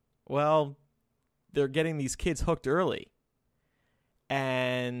 Well, they're getting these kids hooked early.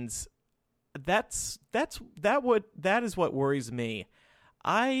 And that is what worries me.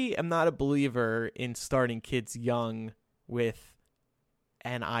 I am not a believer in starting kids young with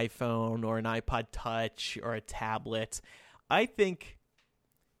an iPhone or an iPod Touch or a tablet. I think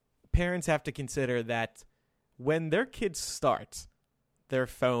parents have to consider that when their kids start their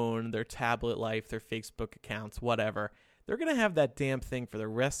phone, their tablet life, their Facebook accounts, whatever, they're going to have that damn thing for the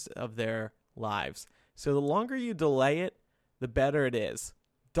rest of their lives. So the longer you delay it, the better it is.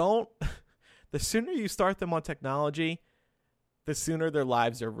 The sooner you start them on technology, the sooner their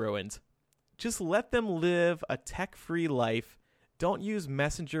lives are ruined. Just let them live a tech-free life. Don't use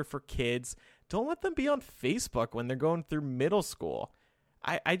Messenger for kids. Don't let them be on Facebook when they're going through middle school.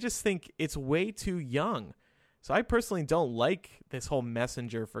 I just think it's way too young. So I personally don't like this whole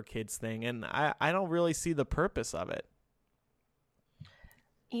Messenger for kids thing, and I don't really see the purpose of it.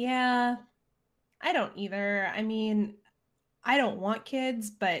 Yeah, I don't either. I mean, I don't want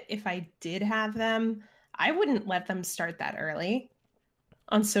kids, but if I did have them, I wouldn't let them start that early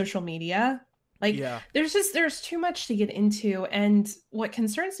on social media. Like, there's too much to get into. And what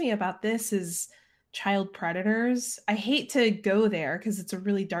concerns me about this is child predators. I hate to go there because it's a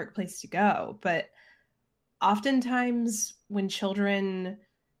really dark place to go, but oftentimes when children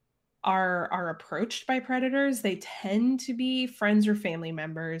are approached by predators, they tend to be friends or family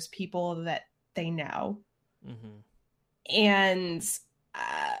members, people that they know. Mm-hmm. And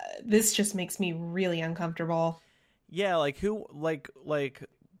this just makes me really uncomfortable. Yeah, like who, like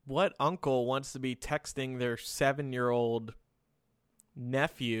what uncle wants to be texting their 7-year-old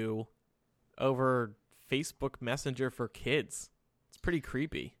nephew over Facebook Messenger for kids? It's pretty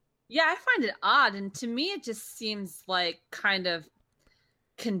creepy. Yeah, I find it odd, and to me it just seems like kind of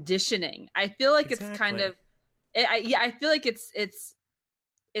conditioning. I feel like It's kind of I feel like it's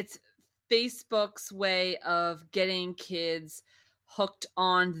Facebook's way of getting kids hooked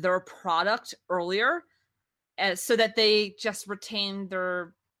on their product earlier, so that they just retain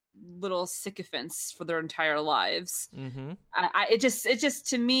their little sycophants for their entire lives. Mm-hmm. It just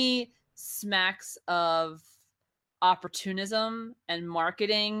to me smacks of opportunism and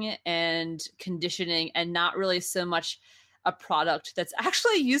marketing and conditioning, and not really so much a product that's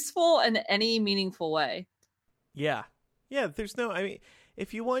actually useful in any meaningful way. Yeah, there's no, I mean,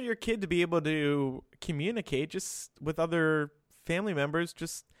 if you want your kid to be able to communicate just with other family members,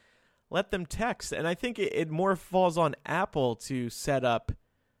 just let them text. And I think it more falls on Apple to set up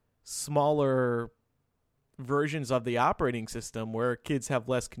smaller versions of the operating system where kids have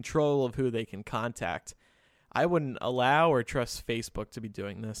less control of who they can contact. I wouldn't allow or trust Facebook to be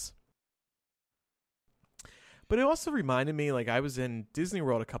doing this. But it also reminded me, like, I was in Disney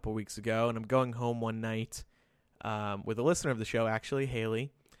World a couple weeks ago, and I'm going home one night with a listener of the show, actually,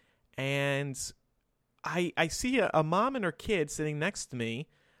 Haley. And I see a mom and her kid sitting next to me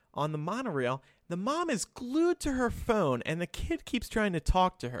on the monorail. The mom is glued to her phone, and the kid keeps trying to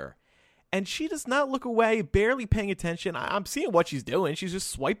talk to her. And she does not look away, barely paying attention. I'm seeing what she's doing. She's just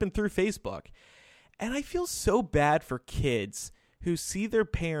swiping through Facebook. And I feel so bad for kids who see their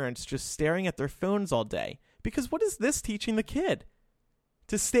parents just staring at their phones all day. Because what is this teaching the kid?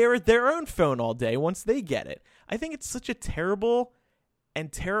 To stare at their own phone all day once they get it. I think it's such a terrible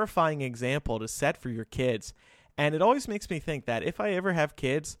and terrifying example to set for your kids. And it always makes me think that if I ever have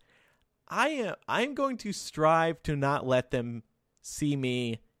kids, I'm going to strive to not let them see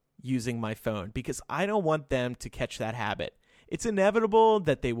me using my phone, because I don't want them to catch that habit. It's inevitable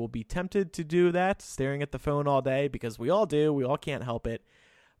that they will be tempted to do that, staring at the phone all day, because we all do. We all can't help it.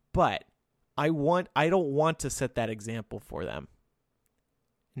 But I don't want to set that example for them.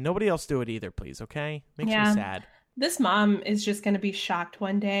 Nobody else do it either, please, okay? Makes me sad. This mom is just going to be shocked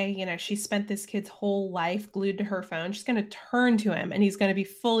one day. You know, she spent this kid's whole life glued to her phone. She's going to turn to him and he's going to be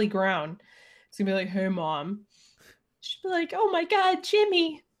fully grown. He's going to be like, hey, mom. She'll be like, oh my God,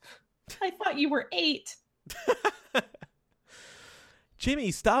 Jimmy, I thought you were 8.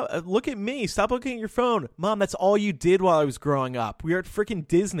 Jimmy, stop. Look at me. Stop looking at your phone. Mom, that's all you did while I was growing up. We were at freaking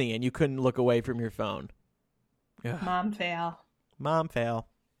Disney and you couldn't look away from your phone. Ugh. Mom fail. Mom fail.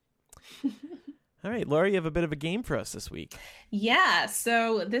 All right, Laura, you have a bit of a game for us this week. Yeah,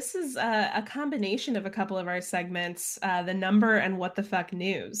 so this is a combination of a couple of our segments, the number and what the fuck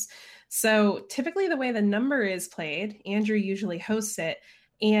news. So typically the way the number is played, Andrew usually hosts it,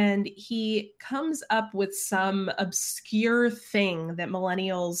 and he comes up with some obscure thing that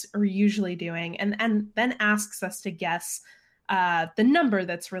millennials are usually doing and then asks us to guess the number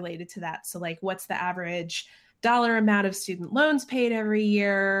that's related to that. So like, what's the average dollar amount of student loans paid every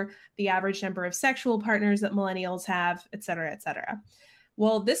year, the average number of sexual partners that millennials have, et cetera, et cetera.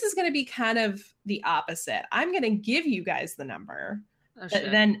 Well, this is going to be kind of the opposite. I'm going to give you guys the number,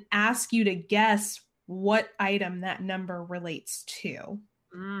 but then ask you to guess what item that number relates to.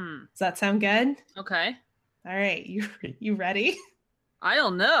 Does that sound good? Okay. All right. You ready? I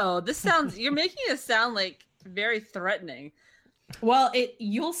don't know. This sounds, you're making it sound like very threatening. Well,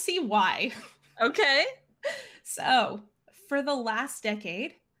 you'll see why. Okay. So, for the last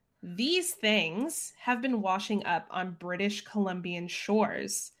decade, these things have been washing up on British Columbian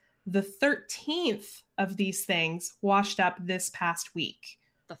shores. The 13th of these things washed up this past week.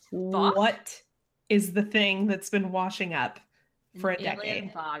 The fuck? What is the thing that's been washing up for a decade?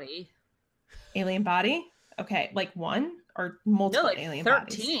 Alien body. Alien body? Okay, like one or multiple alien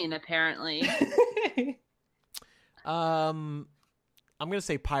 13 bodies? Apparently. I'm going to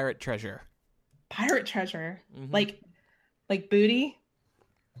say pirate treasure. Pirate treasure? Mm-hmm. Like booty?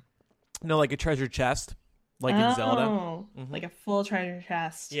 No, like a treasure chest. Like in Zelda. Mm-hmm. Like a full treasure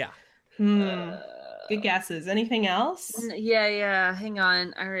chest. Yeah. Good guesses. Anything else? Yeah. Hang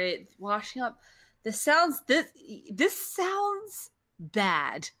on. All right. Washing up. This sounds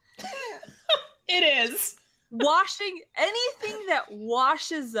bad. It is. Washing anything that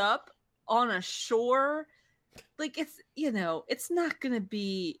washes up on a shore, like it's not gonna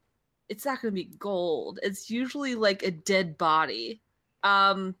be gold. It's usually like a dead body.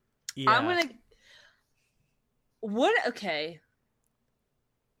 Yeah.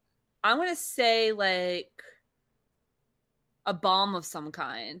 I'm gonna say like a bomb of some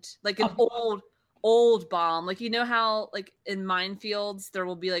kind, like an old bomb. Like, you know how like in minefields there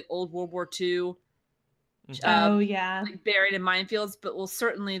will be like old World War II. Yeah, like buried in minefields, but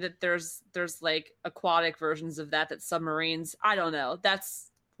certainly that there's like aquatic versions of that submarines. I don't know. That's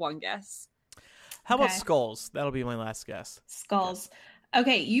one guess. How about skulls? That'll be my last guess. Skulls.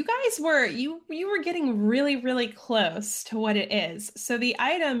 Okay, you guys were you were getting really, really close to what it is. So the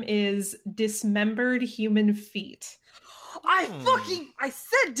item is dismembered human feet. I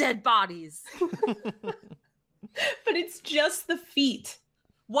said dead bodies. But it's just the feet.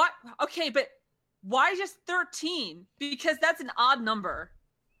 What? Okay, but why just 13? Because that's an odd number.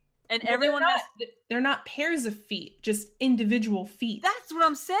 And everyone they're not pairs of feet, just individual feet. That's what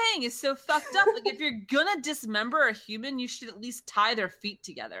I'm saying is so fucked up. Like, if you're gonna dismember a human, you should at least tie their feet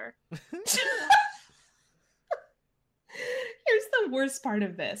together. Here's the worst part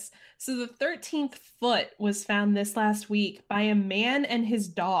of this. So the 13th foot was found this last week by a man and his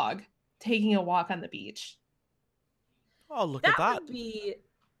dog taking a walk on the beach. Oh, look at that. That would be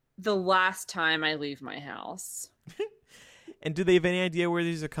the last time I leave my house. And do they have any idea where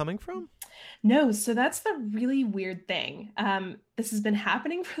these are coming from? No, so that's the really weird thing. This has been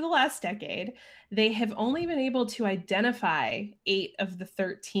happening for the last decade. They have only been able to identify 8 of the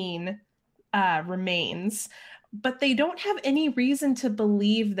 13 remains, but they don't have any reason to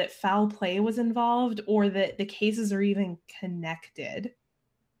believe that foul play was involved or that the cases are even connected.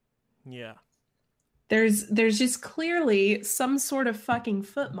 Yeah. There's just clearly some sort of fucking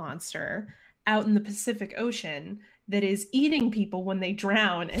foot monster out in the Pacific Ocean that is eating people when they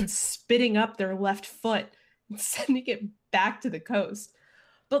drown and spitting up their left foot and sending it back to the coast.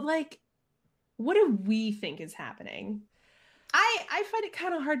 But like, what do we think is happening? I find it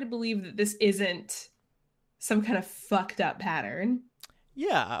kind of hard to believe that this isn't some kind of fucked up pattern.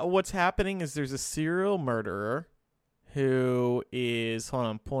 Yeah, what's happening is there's a serial murderer who is, hold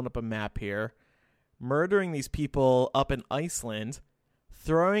on, I'm pulling up a map here, murdering these people up in Iceland,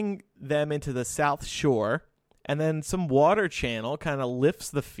 throwing them into the South Shore, and then some water channel kind of lifts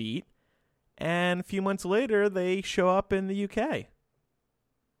the feet, and a few months later, they show up in the UK.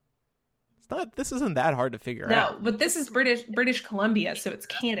 This isn't that hard to figure out. No, but this is British Columbia, so it's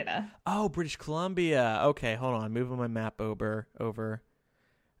Canada. Oh, British Columbia. Okay, hold on. Moving my map over.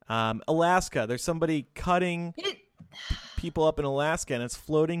 Alaska. There's somebody cutting people up in Alaska, and it's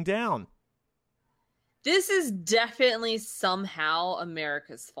floating down. This is definitely somehow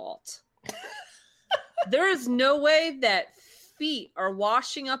America's fault. There is no way that feet are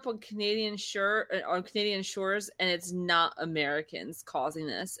washing up on Canadian shores, and it's not Americans causing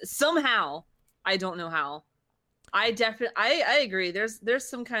this. Somehow, I don't know how. I agree. There's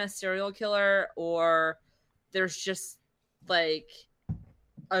some kind of serial killer, or there's just like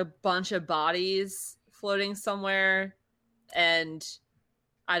a bunch of bodies floating somewhere, and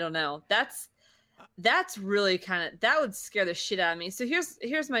I don't know. That's really that would scare the shit out of me. So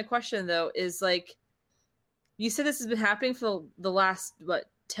here's my question though, is like, you said this has been happening for the last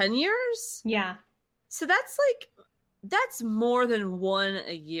 10 years? Yeah. So that's more than one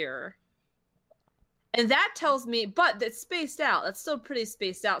a year. And that tells me, but that's spaced out. That's still pretty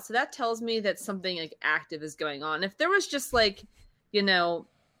spaced out. So that tells me that something like active is going on. If there was just like,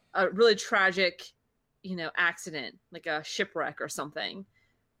 a really tragic, accident, like a shipwreck or something,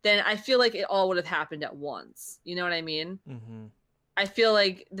 then I feel like it all would have happened at once. You know what I mean? Mm-hmm. I feel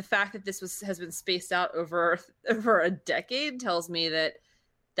like the fact that this has been spaced out over a decade tells me that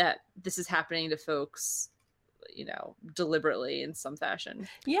this is happening to folks, deliberately in some fashion.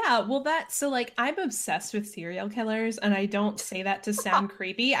 Yeah, well, I'm obsessed with serial killers, and I don't say that to sound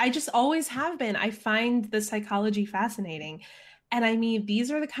creepy. I just always have been. I find the psychology fascinating. And I mean,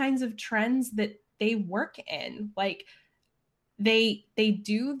 these are the kinds of trends that they work in. Like, they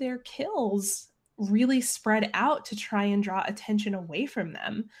do their kills really spread out to try and draw attention away from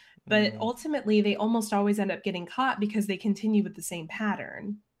them. But ultimately, they almost always end up getting caught because they continue with the same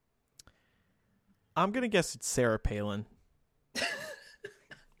pattern. I'm going to guess it's Sarah Palin.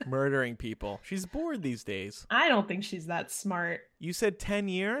 Murdering people. She's bored these days. I don't think she's that smart. You said 10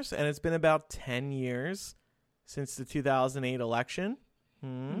 years, and it's been about 10 years since the 2008 election.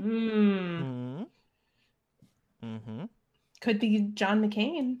 Could be John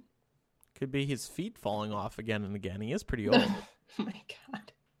McCain. Could be his feet falling off again and again. He is pretty old. Oh my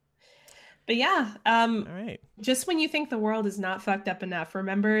God. But yeah, all right. Just when you think the world is not fucked up enough,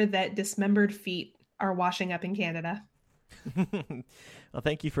 remember that dismembered feet are washing up in Canada. Well,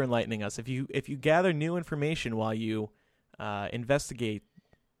 thank you for enlightening us. If you gather new information while you investigate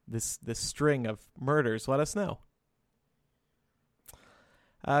this string of murders, let us know.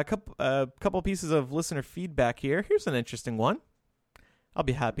 A couple pieces of listener feedback here. Here's an interesting one. I'll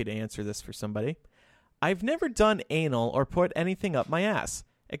be happy to answer this for somebody. I've never done anal or put anything up my ass,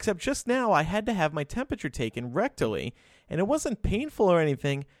 except just now I had to have my temperature taken rectally, and it wasn't painful or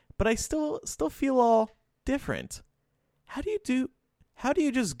anything, but I still feel all different. How do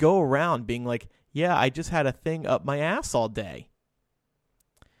you just go around being like, yeah, I just had a thing up my ass all day?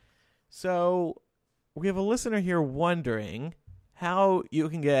 So we have a listener here wondering how you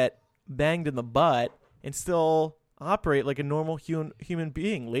can get banged in the butt and still operate like a normal human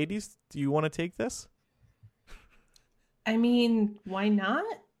being. Ladies, do you want to take this? I mean, why not?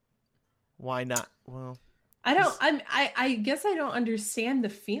 Why not? Well, I guess I don't understand the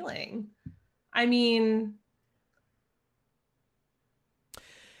feeling. I mean,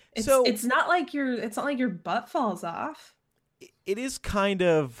 it's not like your butt falls off. It is kind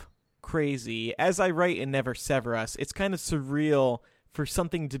of crazy. As I write in Never Sever Us, it's kind of surreal for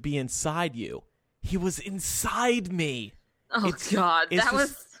something to be inside you. He was inside me. Oh God, that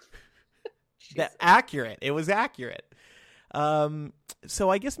was accurate. It was accurate.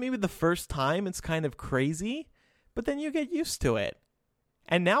 So I guess maybe the first time it's kind of crazy, but then you get used to it.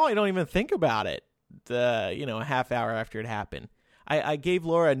 And now I don't even think about it. A half hour after it happened. I gave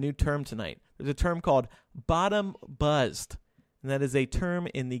Laura a new term tonight. There's a term called bottom buzzed, and that is a term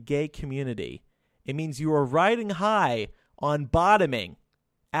in the gay community. It means you are riding high on bottoming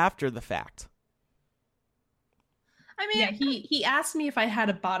after the fact. I mean, yeah, he asked me if I had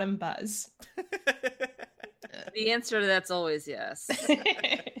a bottom buzz. The answer to that's always yes.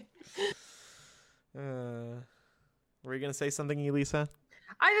 Were you going to say something, Elisa?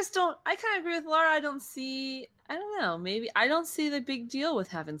 I kind of agree with Laura. I don't know. Maybe I don't see the big deal with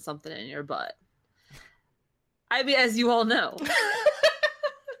having something in your butt. I mean, as you all know.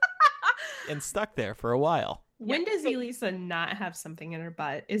 And stuck there for a while. When does Elisa not have something in her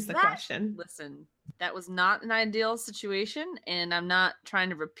butt is the question. Listen, that was not an ideal situation, and I'm not trying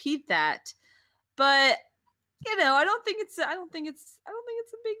to repeat that. But I don't think it's a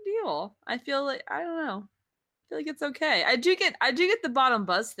big deal. I feel like it's okay. I do get the bottom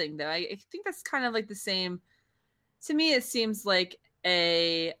buzz thing though. I think that's kind of like the same. To me, it seems like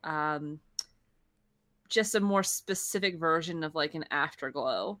a just a more specific version of like an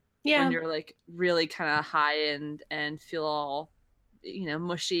afterglow. Yeah. When you're like really kind of high and feel all,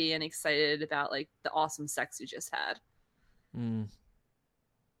 mushy and excited about like the awesome sex you just had.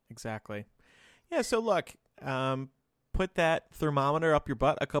 Exactly. Yeah. So look, put that thermometer up your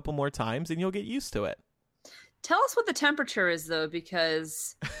butt a couple more times and you'll get used to it. Tell us what the temperature is though,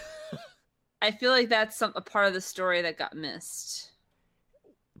 because I feel like that's a part of the story that got missed.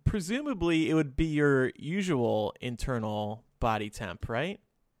 Presumably it would be your usual internal body temp, right?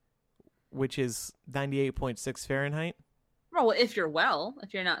 Which is 98.6 Fahrenheit. Well, if you're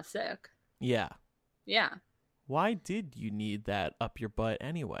not sick. Yeah. Yeah. Why did you need that up your butt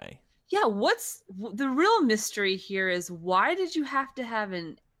anyway? Yeah, what's the real mystery here is why did you have to have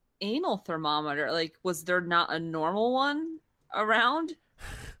an anal thermometer? Like, was there not a normal one around?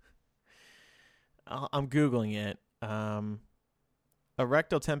 I'm Googling it. A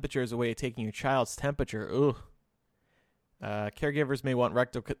rectal temperature is a way of taking your child's temperature. Ugh. Caregivers may want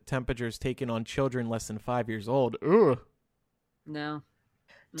rectal temperatures taken on children less than 5 years old. Ugh. No.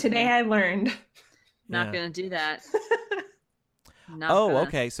 Today I learned. Not going to do that.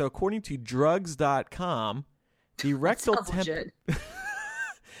 Okay. So according to drugs.com, the rectal temperature...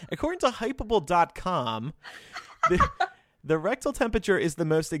 according to hypable.com, the rectal temperature is the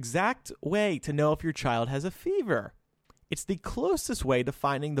most exact way to know if your child has a fever. It's the closest way to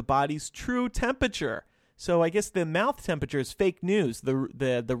finding the body's true temperature. So I guess the mouth temperature is fake news.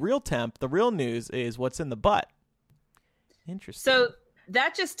 The real news is what's in the butt. Interesting. So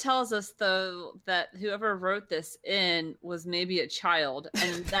that just tells us, though, that whoever wrote this in was maybe a child,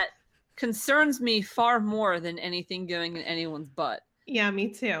 and that concerns me far more than anything going in anyone's butt. Yeah, me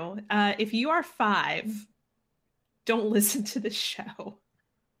too. If you are 5, don't listen to this show.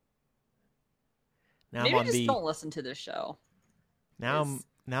 Now maybe don't listen to this show. Now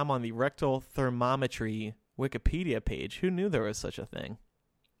I'm on the rectal thermometry Wikipedia page. Who knew there was such a thing?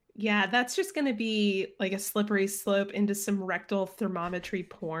 Yeah, that's just going to be like a slippery slope into some rectal thermometry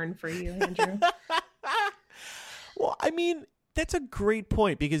porn for you, Andrew. Well, I mean, that's a great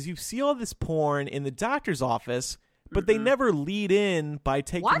point because you see all this porn in the doctor's office, but they never lead in by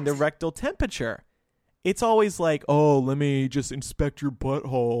taking the rectal temperature. It's always like, oh, let me just inspect your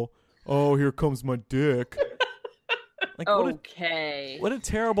butthole. Oh, here comes my dick. Like, okay. What a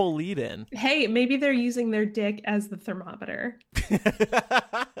terrible lead-in. Hey, maybe they're using their dick as the thermometer.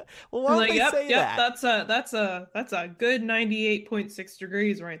 Well, why don't they say that? That's a good 98.6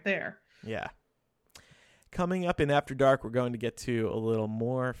 degrees right there. Yeah. Coming up in After Dark, we're going to get to a little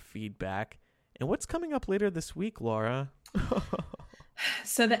more feedback. And what's coming up later this week, Laura?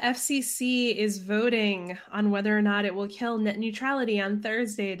 So the FCC is voting on whether or not it will kill net neutrality on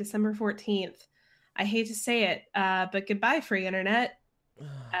Thursday, December 14th. I hate to say it, but goodbye, free internet.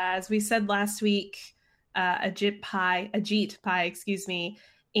 As we said last week, Ajit Pai,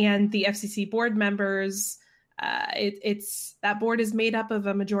 and the FCC board members, that board is made up of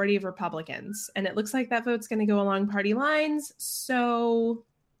a majority of Republicans, and it looks like that vote's going to go along party lines. So,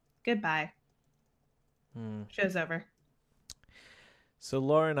 goodbye. Show's over. So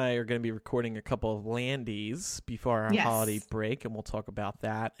Laura and I are going to be recording a couple of Landies before our holiday break, and we'll talk about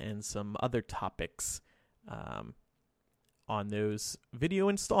that and some other topics on those video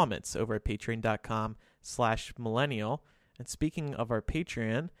installments over at patreon.com/millennial. And speaking of our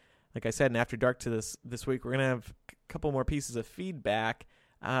Patreon, like I said, in After Dark to this week, we're going to have a couple more pieces of feedback.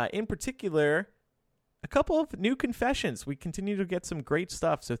 In particular, a couple of new confessions. We continue to get some great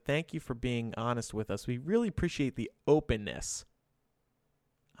stuff, so thank you for being honest with us. We really appreciate the openness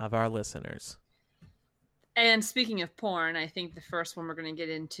of our listeners. And speaking of porn, I think the first one we're going to get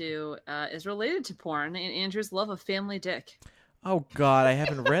into is related to porn and Andrew's love of family dick. Oh God, I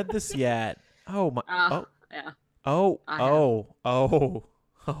haven't read this yet. Oh my! Yeah.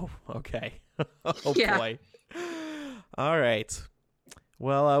 Okay. Boy. All right.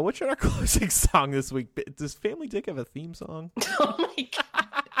 Well, what should our closing song this week be? Does Family Dick have a theme song? Oh my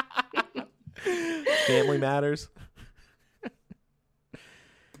God. Family Matters.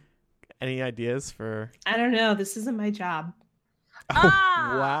 Any ideas for... I don't know. This isn't my job. Oh,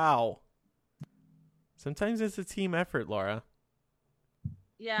 wow. Sometimes it's a team effort, Laura.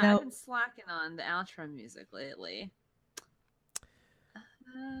 Yeah, I've been slacking on the outro music lately.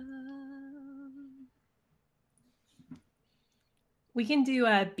 We can do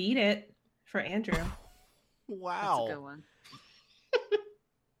Beat It for Andrew. Wow. That's a good one.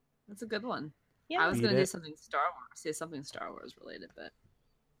 That's a good one. Yeah. I was going to do something Star Wars related, but...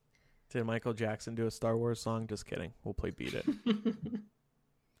 Did Michael Jackson do a Star Wars song? Just kidding. We'll play Beat It.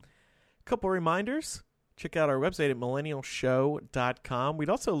 Couple reminders. Check out our website at millennialshow.com. We'd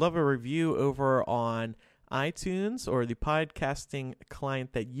also love a review over on iTunes or the podcasting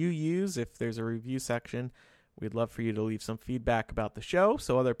client that you use. If there's a review section, we'd love for you to leave some feedback about the show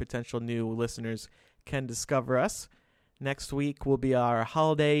so other potential new listeners can discover us. Next week will be our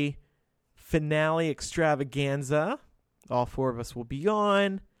holiday finale extravaganza. All 4 of us will be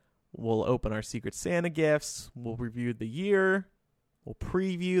on. We'll open our Secret Santa gifts. We'll review the year. We'll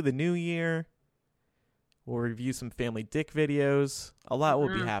preview the new year. We'll review some Family Dick videos. A lot will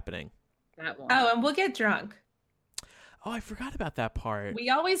be happening. Oh, and we'll get drunk. Oh, I forgot about that part. We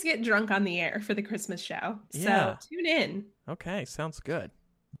always get drunk on the air for the Christmas show. So tune in. Okay, sounds good.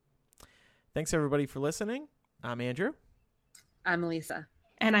 Thanks, everybody, for listening. I'm Andrew. I'm Elisa.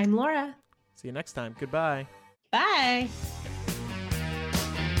 And I'm Laura. See you next time. Goodbye. Bye.